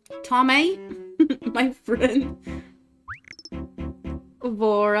 Tommy, my friend,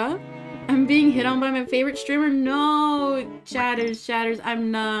 Vora. I'm being hit on by my favorite streamer. No, chatters,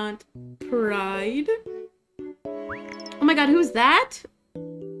 I'm not. Pride. Oh my god, who's that?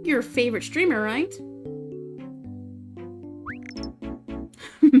 Your favorite streamer, right?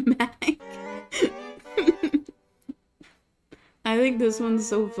 Mac. I think this one's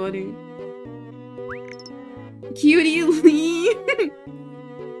so funny. Cutie Lee.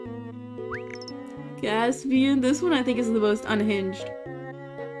 Caspian. This one I think is the most unhinged.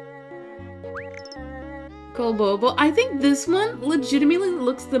 Colbobo. I think this one legitimately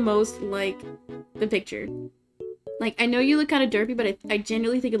looks the most like the picture. Like, I know you look kind of derpy, but I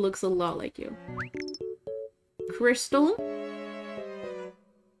genuinely think it looks a lot like you. Crystal.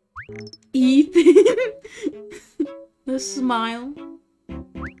 Ethan. The smile.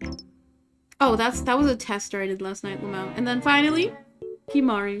 Oh, that was a tester I did last night, Lamau. And then finally,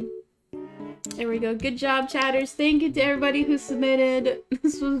 Kimari. There we go. Good job, chatters. Thank you to everybody who submitted.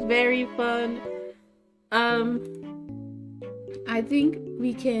 This was very fun. I think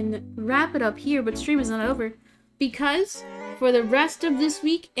we can wrap it up here, but stream is not over. Because for the rest of this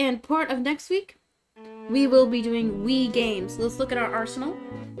week and part of next week, we will be doing Wii games. Let's look at our arsenal.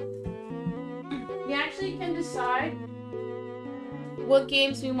 We actually can decide what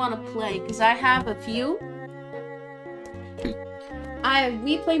games we want to play, because I have a few. I have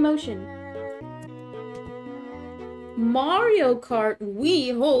Wii Play Motion, Mario Kart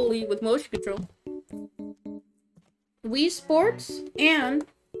Wii Holy with motion control, Wii Sports, and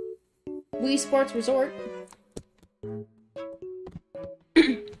Wii Sports Resort.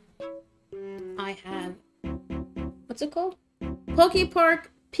 I have, what's it called? Poke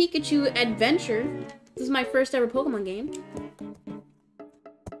Park Pikachu Adventure. This is my first ever Pokemon game.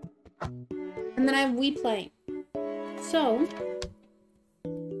 And then I have Wii Play. So,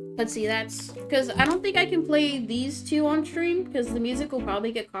 let's see, that's... Because I don't think I can play these two on stream, because the music will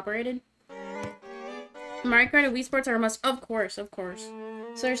probably get copyrighted. Mario Kart and Wii Sports are a must. Of course.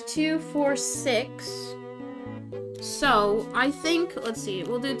 So there's 2, 4, 6. So, I think, let's see,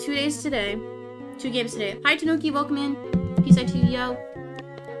 we'll do 2 days today. 2 games today. Hi Tanuki, welcome in. Peace out to you, yo.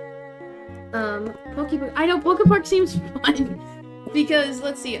 Pokepark. I know Pokepark seems fun. Because,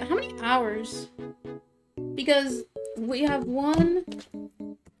 let's see, how many hours? Because we have 1,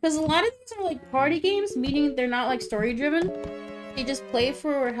 a lot of these are like party games, meaning they're not like story driven. You just play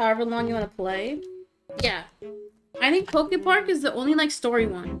for however long you want to play. Yeah. I think Poke Park is the only like story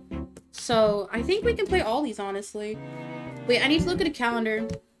one. So I think we can play all these, honestly. Wait, I need to look at a calendar.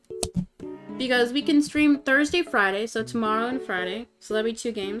 Because we can stream Thursday, Friday, so tomorrow and Friday. So that'll be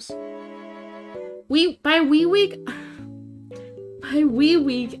 2 games. By Wii Week,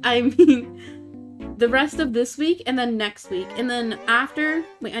 I mean the rest of this week and then next week. And then after,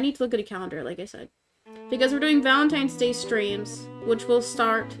 wait, I need to look at a calendar, like I said. Because we're doing Valentine's Day streams, which will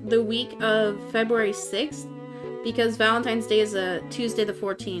start the week of February 6th. Because Valentine's Day is a Tuesday the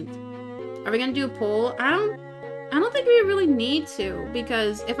 14th. Are we gonna do a poll? I don't think we really need to,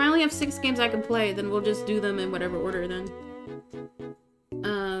 because if I only have 6 games I can play, then we'll just do them in whatever order then.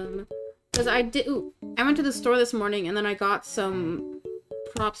 Because I went to the store this morning and then I got some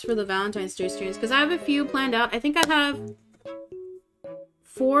props for the Valentine's Day streams, because I have a few planned out. I think I have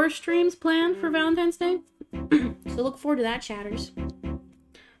 4 streams planned for Valentine's Day. So look forward to that, chatters.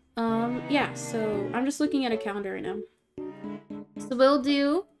 Yeah, so I'm just looking at a calendar right now. So we'll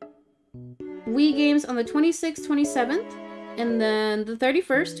do Wii games on the 26th, 27th, and then the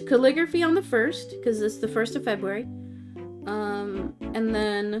 31st, Calligraphy on the 1st, because it's the 1st of February. And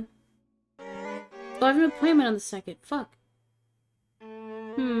then... Oh, I have an appointment on the 2nd. Fuck.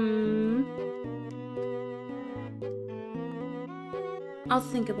 I'll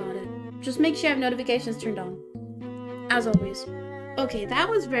think about it. Just make sure you have notifications turned on. As always. Okay, that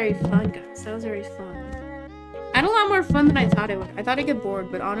was very fun, guys. That was very fun. I had a lot more fun than I thought I would. I thought I'd get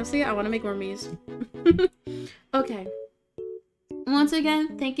bored, but honestly, I want to make more Miis. Okay. Once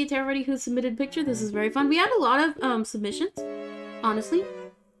again, thank you to everybody who submitted picture. This is very fun. We had a lot of submissions, honestly.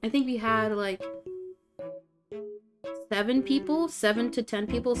 I think we had like 7 to 10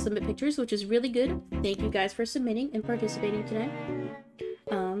 people submit pictures, which is really good. Thank you guys for submitting and participating today.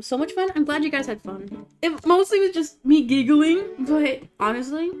 So much fun. I'm glad you guys had fun. It mostly was just me giggling, but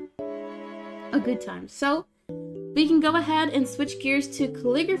honestly, a good time. So we can go ahead and switch gears to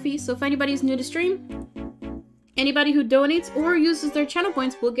Calligraphy. So if anybody's new to stream, anybody who donates or uses their channel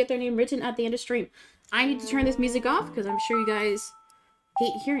points will get their name written at the end of stream. I need to turn this music off because I'm sure you guys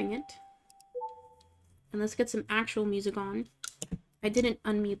hate hearing it. And let's get some actual music on. I didn't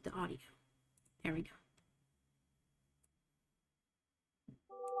unmute the audio. There we go.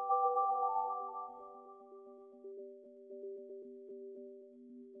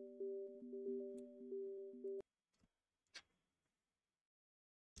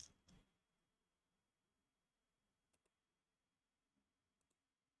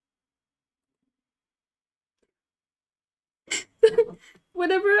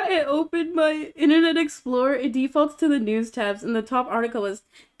 Whenever I open my Internet Explorer, it defaults to the news tabs, and the top article was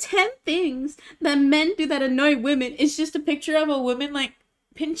 10 things that men do that annoy women. It's just a picture of a woman, like,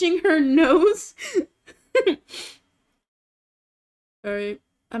 pinching her nose. Alright,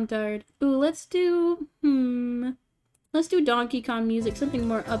 I'm tired. Ooh, let's do Donkey Kong music, something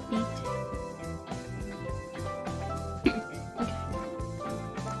more upbeat.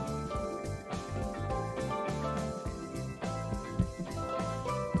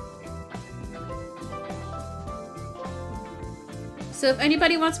 So if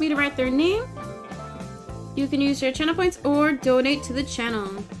anybody wants me to write their name, you can use your channel points or donate to the channel.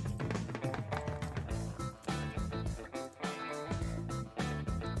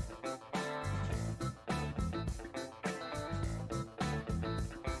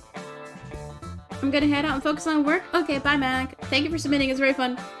 I'm gonna head out and focus on work. Okay, bye, Mag. Thank you for submitting. It's very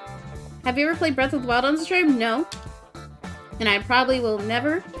fun. Have you ever played Breath of the Wild on the stream? No. And I probably will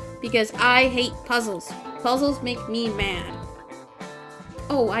never, because I hate puzzles. Puzzles make me mad.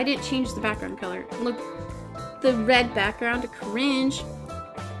 Oh, I didn't change the background color. Look, the red background. Cringe.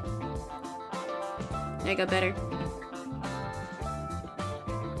 There you go, better.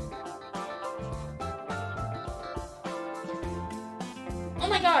 Oh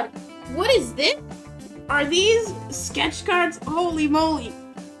my god, what is this? Are these sketch cards? Holy moly.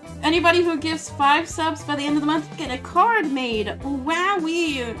 Anybody who gives 5 subs by the end of the month get a card made.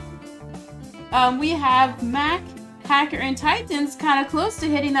 Wowee. We have Mac, Hacker, and Titans kind of close to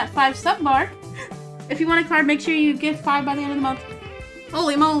hitting that 5 sub mark. If you want a card, make sure you get 5 by the end of the month.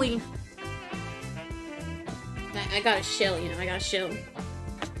 Holy moly. I got a shill, you know, I got a shill.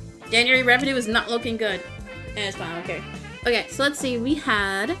 January revenue is not looking good. And it's fine, okay. Okay, so let's see, we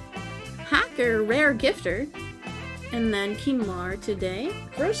had Hacker, Rare Gifter, and then Kimar today.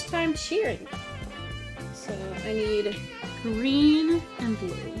 First time cheering. So I need green and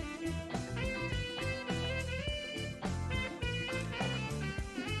blue.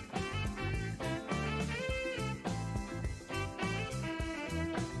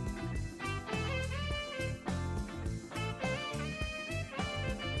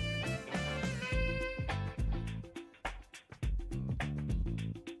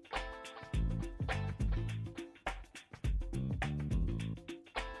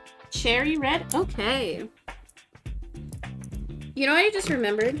 cherry red? Okay. You know what I just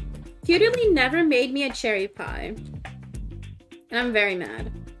remembered? Cutely never made me a cherry pie. And I'm very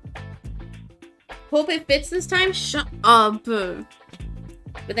mad. Hope it fits this time? Shut up.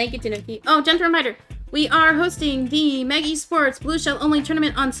 But thank you, Tanuki. Oh, gentle reminder. We are hosting the Maggie Sports Blue Shell Only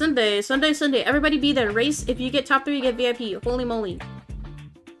Tournament on Sunday. Sunday. Everybody be there. Race. If you get top 3, you get VIP. Holy moly.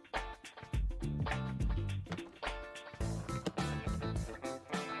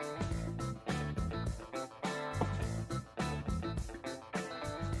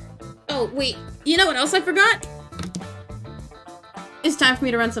 Oh, wait. You know what else I forgot? It's time for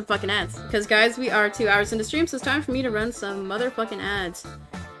me to run some fucking ads. Because, guys, we are 2 hours into stream, so it's time for me to run some motherfucking ads.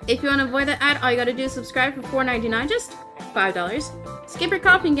 If you want to avoid that ad, all you gotta do is subscribe for $4.99, just $5. Skip your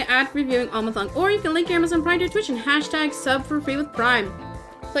coffee and get ad-free viewing all month long. Or you can link your Amazon Prime to your Twitch and hashtag sub for free with Prime.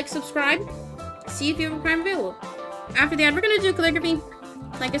 Click subscribe, see if you have a Prime available. After the ad, we're gonna do calligraphy.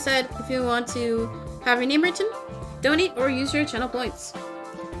 Like I said, if you want to have your name written, donate, or use your channel points.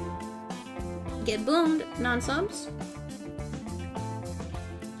 Get boomed, non-subs.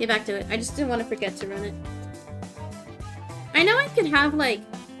 Get back to it. I just didn't want to forget to run it. I know I could have, like,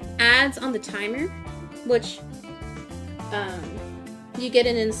 ads on the timer, which, you get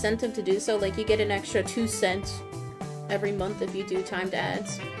an incentive to do so. Like, you get an extra 2 cents every month if you do timed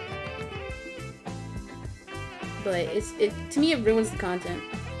ads. But to me, it ruins the content.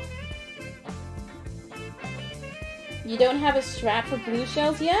 You don't have a strap for blue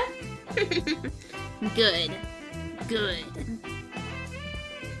shells yet? Good.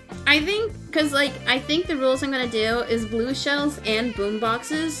 I think, I think the rules I'm gonna do is blue shells and boom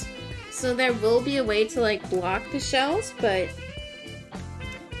boxes. So there will be a way to, like, block the shells, but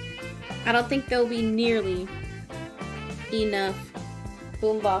I don't think there'll be nearly enough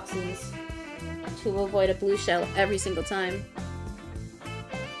boom boxes to avoid a blue shell every single time.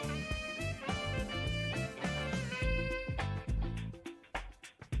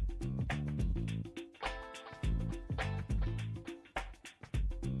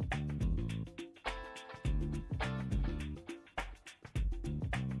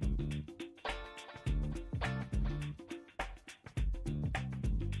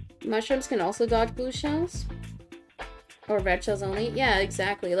 Mushrooms can also dodge blue shells? Or red shells only? Yeah,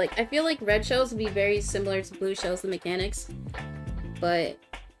 exactly. Like, I feel like red shells would be very similar to blue shells, the mechanics. But,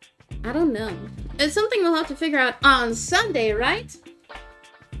 I don't know. It's something we'll have to figure out on Sunday, right?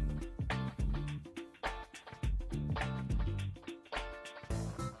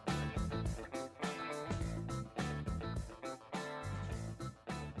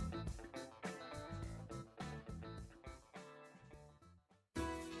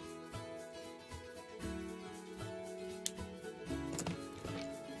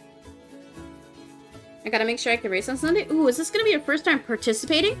 I gotta make sure I can race on Sunday. Ooh, is this gonna be your first time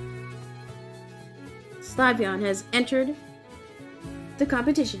participating? Slavion has entered the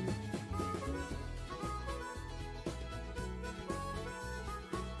competition.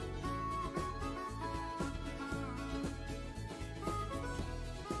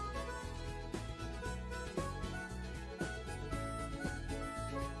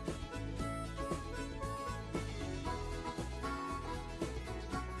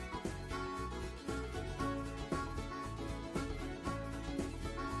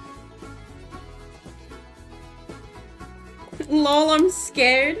 Lol, I'm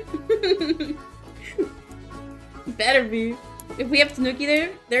scared. Better be. If we have Tanuki there,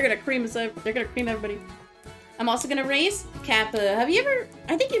 they're gonna cream us up. They're gonna cream everybody. I'm also gonna race Kappa. Have you ever...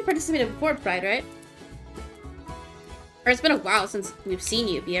 I think you participated before Pride, right? Or it's been a while since we've seen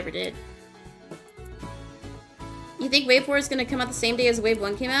you, if you ever did. You think Wave 4 is gonna come out the same day as Wave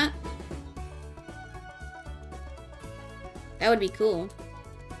 1 came out? That would be cool.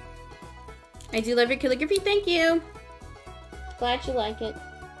 I do love your calligraphy. Thank you. Glad you like it.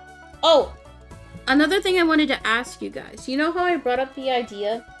 Oh! Another thing I wanted to ask you guys. You know how I brought up the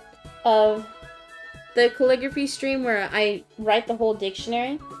idea of the calligraphy stream where I write the whole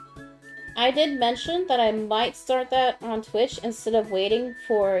dictionary? I did mention that I might start that on Twitch instead of waiting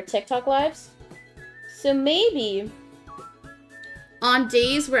for TikTok lives. So maybe on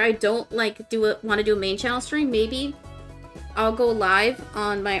days where I don't like want to do a main channel stream, maybe I'll go live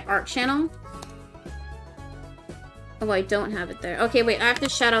on my art channel. Oh, I don't have it there. Okay, wait, I have to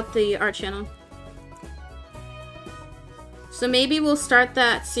shout out the art channel. So maybe we'll start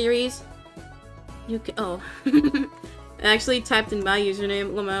that series. You can, oh. I actually typed in my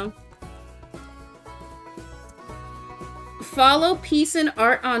username, Lamo. Follow Peace and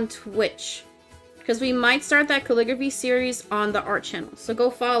Art on Twitch. Because we might start that calligraphy series on the art channel. So go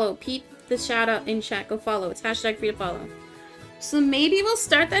follow. Peep the shout out in chat. Go follow. It's hashtag free to follow. So maybe we'll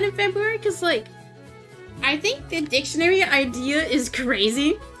start that in February, because, like, I think the dictionary idea is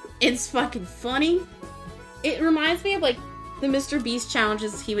crazy. It's fucking funny. It reminds me of, like, the Mr. Beast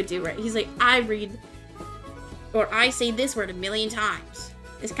challenges he would do, right? He's like, I read, or I say this word 1,000,000 times.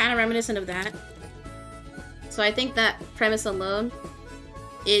 It's kind of reminiscent of that. So I think that premise alone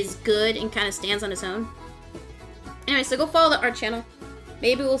is good and kind of stands on its own. Anyway, so go follow the art channel.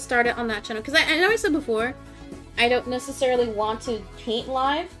 Maybe we'll start it on that channel. Because I know I said before, I don't necessarily want to paint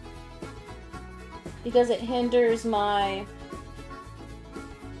live. Because it hinders my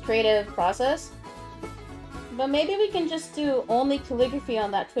creative process. But maybe we can just do only calligraphy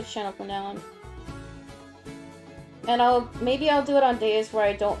on that Twitch channel from now on. And maybe I'll do it on days where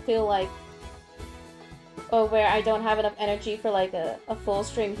I don't feel like, or where I don't have enough energy for like a full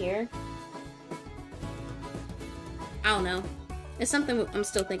stream here. I don't know. It's something I'm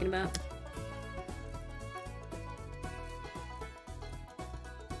still thinking about.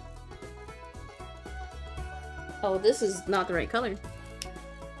 Oh, this is not the right color.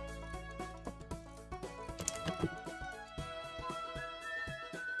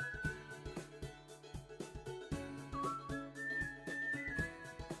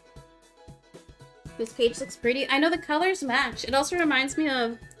 This page looks pretty. I know the colors match. It also reminds me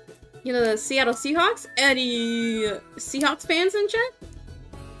of, you know, the Seattle Seahawks. Any Seahawks fans in chat?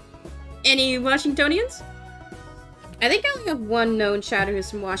 Any Washingtonians? I think I only have one known chatter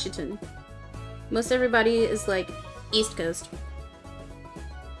who's from Washington. Most everybody is like East Coast.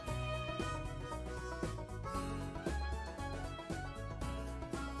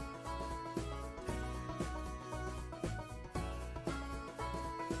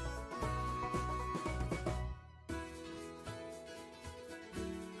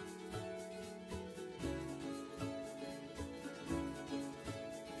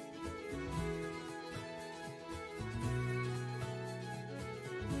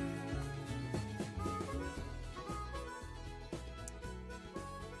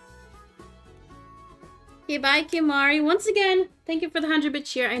 Okay, bye, Kimari. Once again, thank you for the 100-bit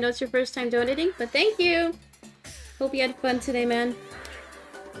cheer. I know it's your first time donating, but thank you. Hope you had fun today, man.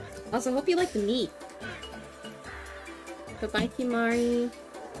 Also, hope you like the meat. But bye, Kimari.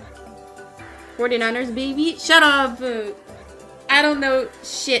 49ers, baby. Shut up! I don't know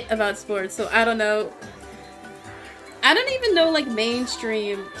shit about sports, so I don't know. I don't even know, like,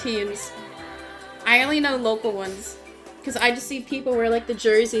 mainstream teams. I only know local ones. Because I just see people wear, like, the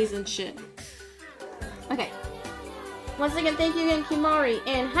jerseys and shit. Okay. Once again, thank you again, Kimari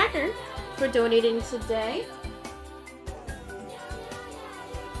and Hacker, for donating today.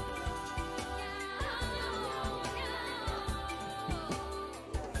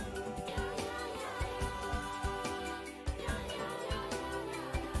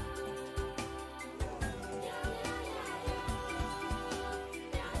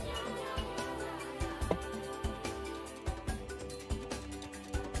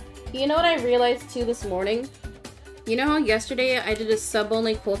 You know what I realized too this morning? You know how yesterday I did a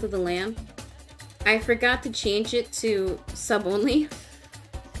sub-only Cult of the Lamb? I forgot to change it to sub-only.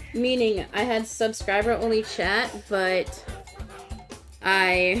 Meaning I had subscriber-only chat, but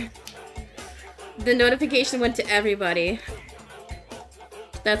the notification went to everybody.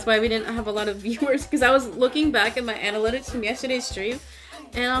 That's why we didn't have a lot of viewers, because I was looking back at my analytics from yesterday's stream,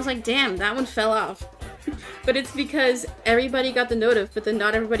 and I was like, damn, that one fell off. But it's because everybody got the notif, but then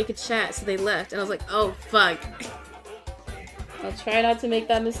not everybody could chat, so they left. And I was like, oh, fuck. I'll try not to make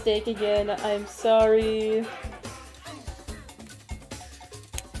that mistake again. I'm sorry.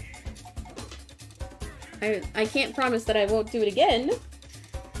 I can't promise that I won't do it again.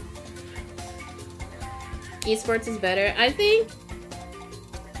 Esports is better. I think,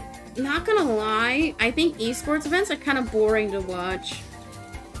 not gonna lie, I think esports events are kind of boring to watch.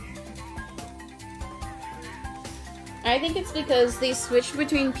 I think it's because they switch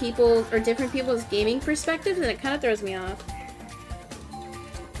between people, or different people's gaming perspectives, and it kind of throws me off.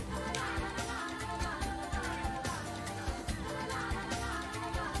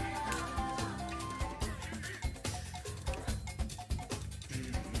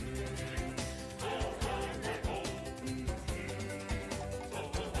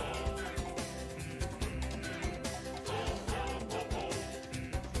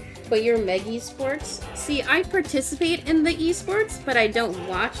 But you're Meg Esports? See, I participate in the esports, but I don't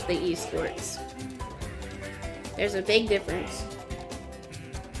watch the esports. There's a big difference.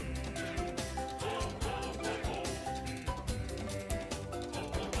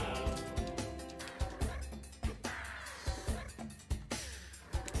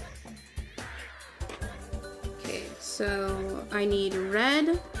 Okay, so I need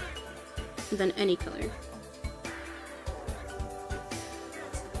red, then any color.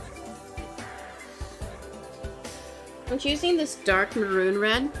 I'm choosing this dark maroon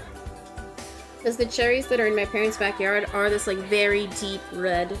red because the cherries that are in my parents' backyard are this like very deep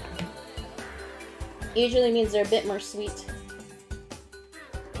red. Usually means they're a bit more sweet.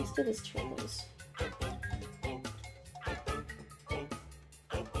 Let's do this turquoise.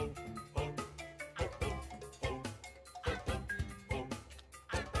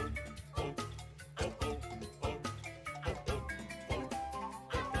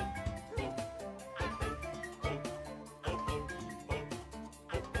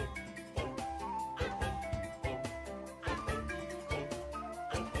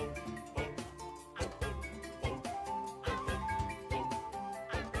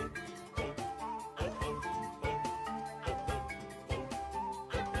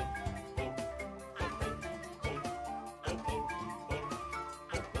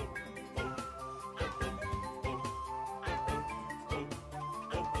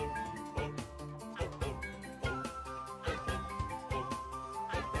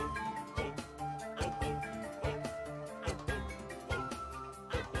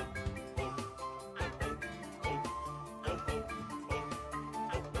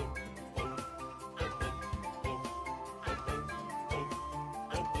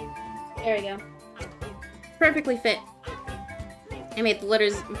 There we go. Perfectly fit. I made the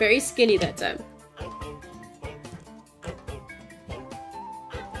letters very skinny that time.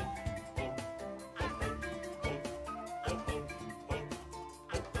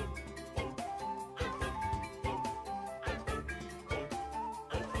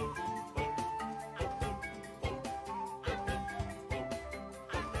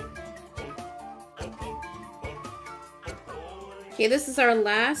 Okay, this is our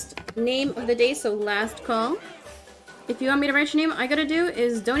last name of the day, so last call. If you want me to write your name, all I gotta do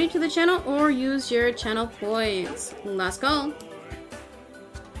is donate to the channel or use your channel points. Last call.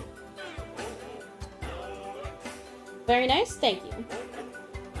 Very nice, thank you.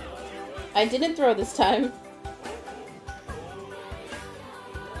 I didn't throw this time.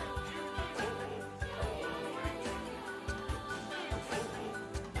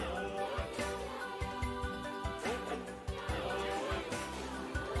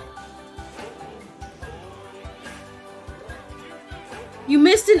 You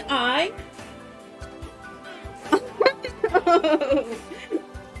missed an eye? Oh,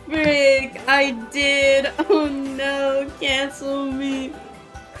 frick, I did. Oh no, cancel me.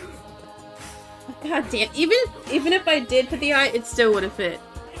 God damn, even if I did put the eye, it still would have fit.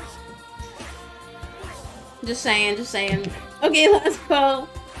 Just saying, just saying. Okay, let's go.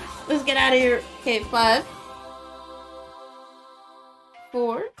 Let's get out of here. Okay, 5,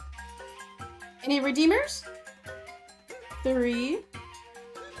 4. Any redeemers? 3,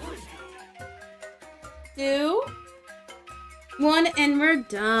 2, 1, and we're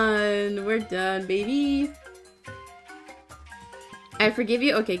done. We're done, baby. I forgive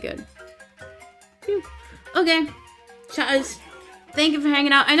you? Okay, good. Phew. Okay. Guys, thank you for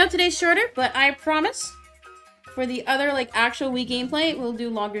hanging out. I know today's shorter, but I promise for the other, like, actual Wii gameplay, we'll do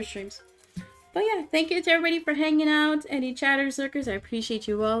longer streams. But yeah, thank you to everybody for hanging out. Any chatters, lurkers, I appreciate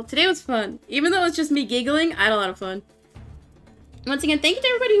you all. Today was fun. Even though it's just me giggling, I had a lot of fun. Once again, thank you to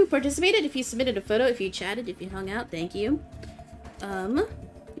everybody who participated. If you submitted a photo, if you chatted, if you hung out, thank you.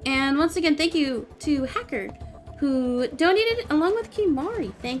 And once again, thank you to Hacker, who donated along with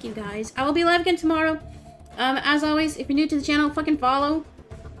Kimari. Thank you, guys. I will be live again tomorrow. As always, if you're new to the channel, fucking follow.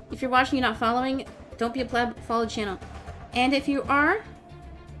 If you're watching, you're not following, don't be a pleb, follow the channel. And if you are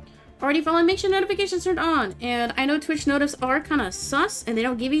already following, make sure notifications turned on. And I know Twitch notifs are kind of sus, and they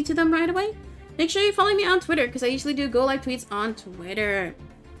don't give you to them right away. Make sure you follow me on Twitter, because I usually do go live tweets on Twitter.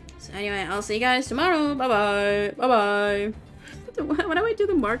 So anyway, I'll see you guys tomorrow. Bye-bye. Bye-bye. Why do I do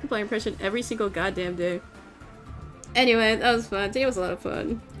the Markiplier impression every single goddamn day? Anyway, that was fun. Today was a lot of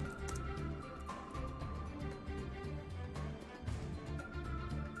fun.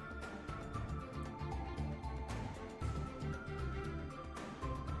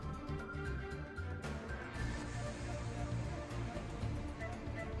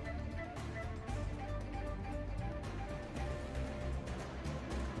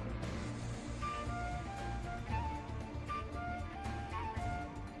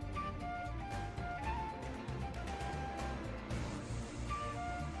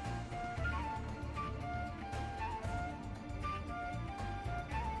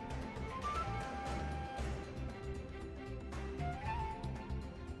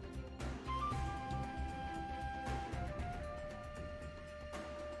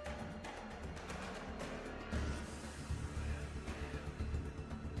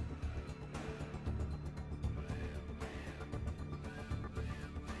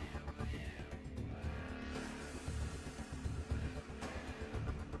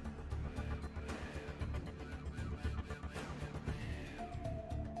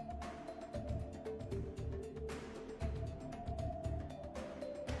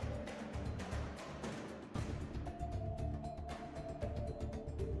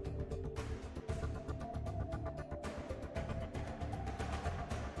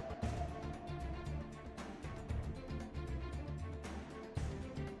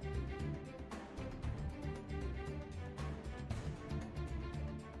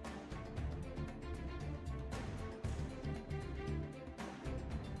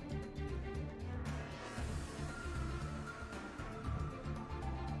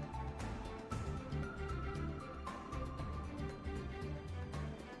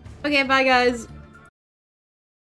 Okay, bye guys.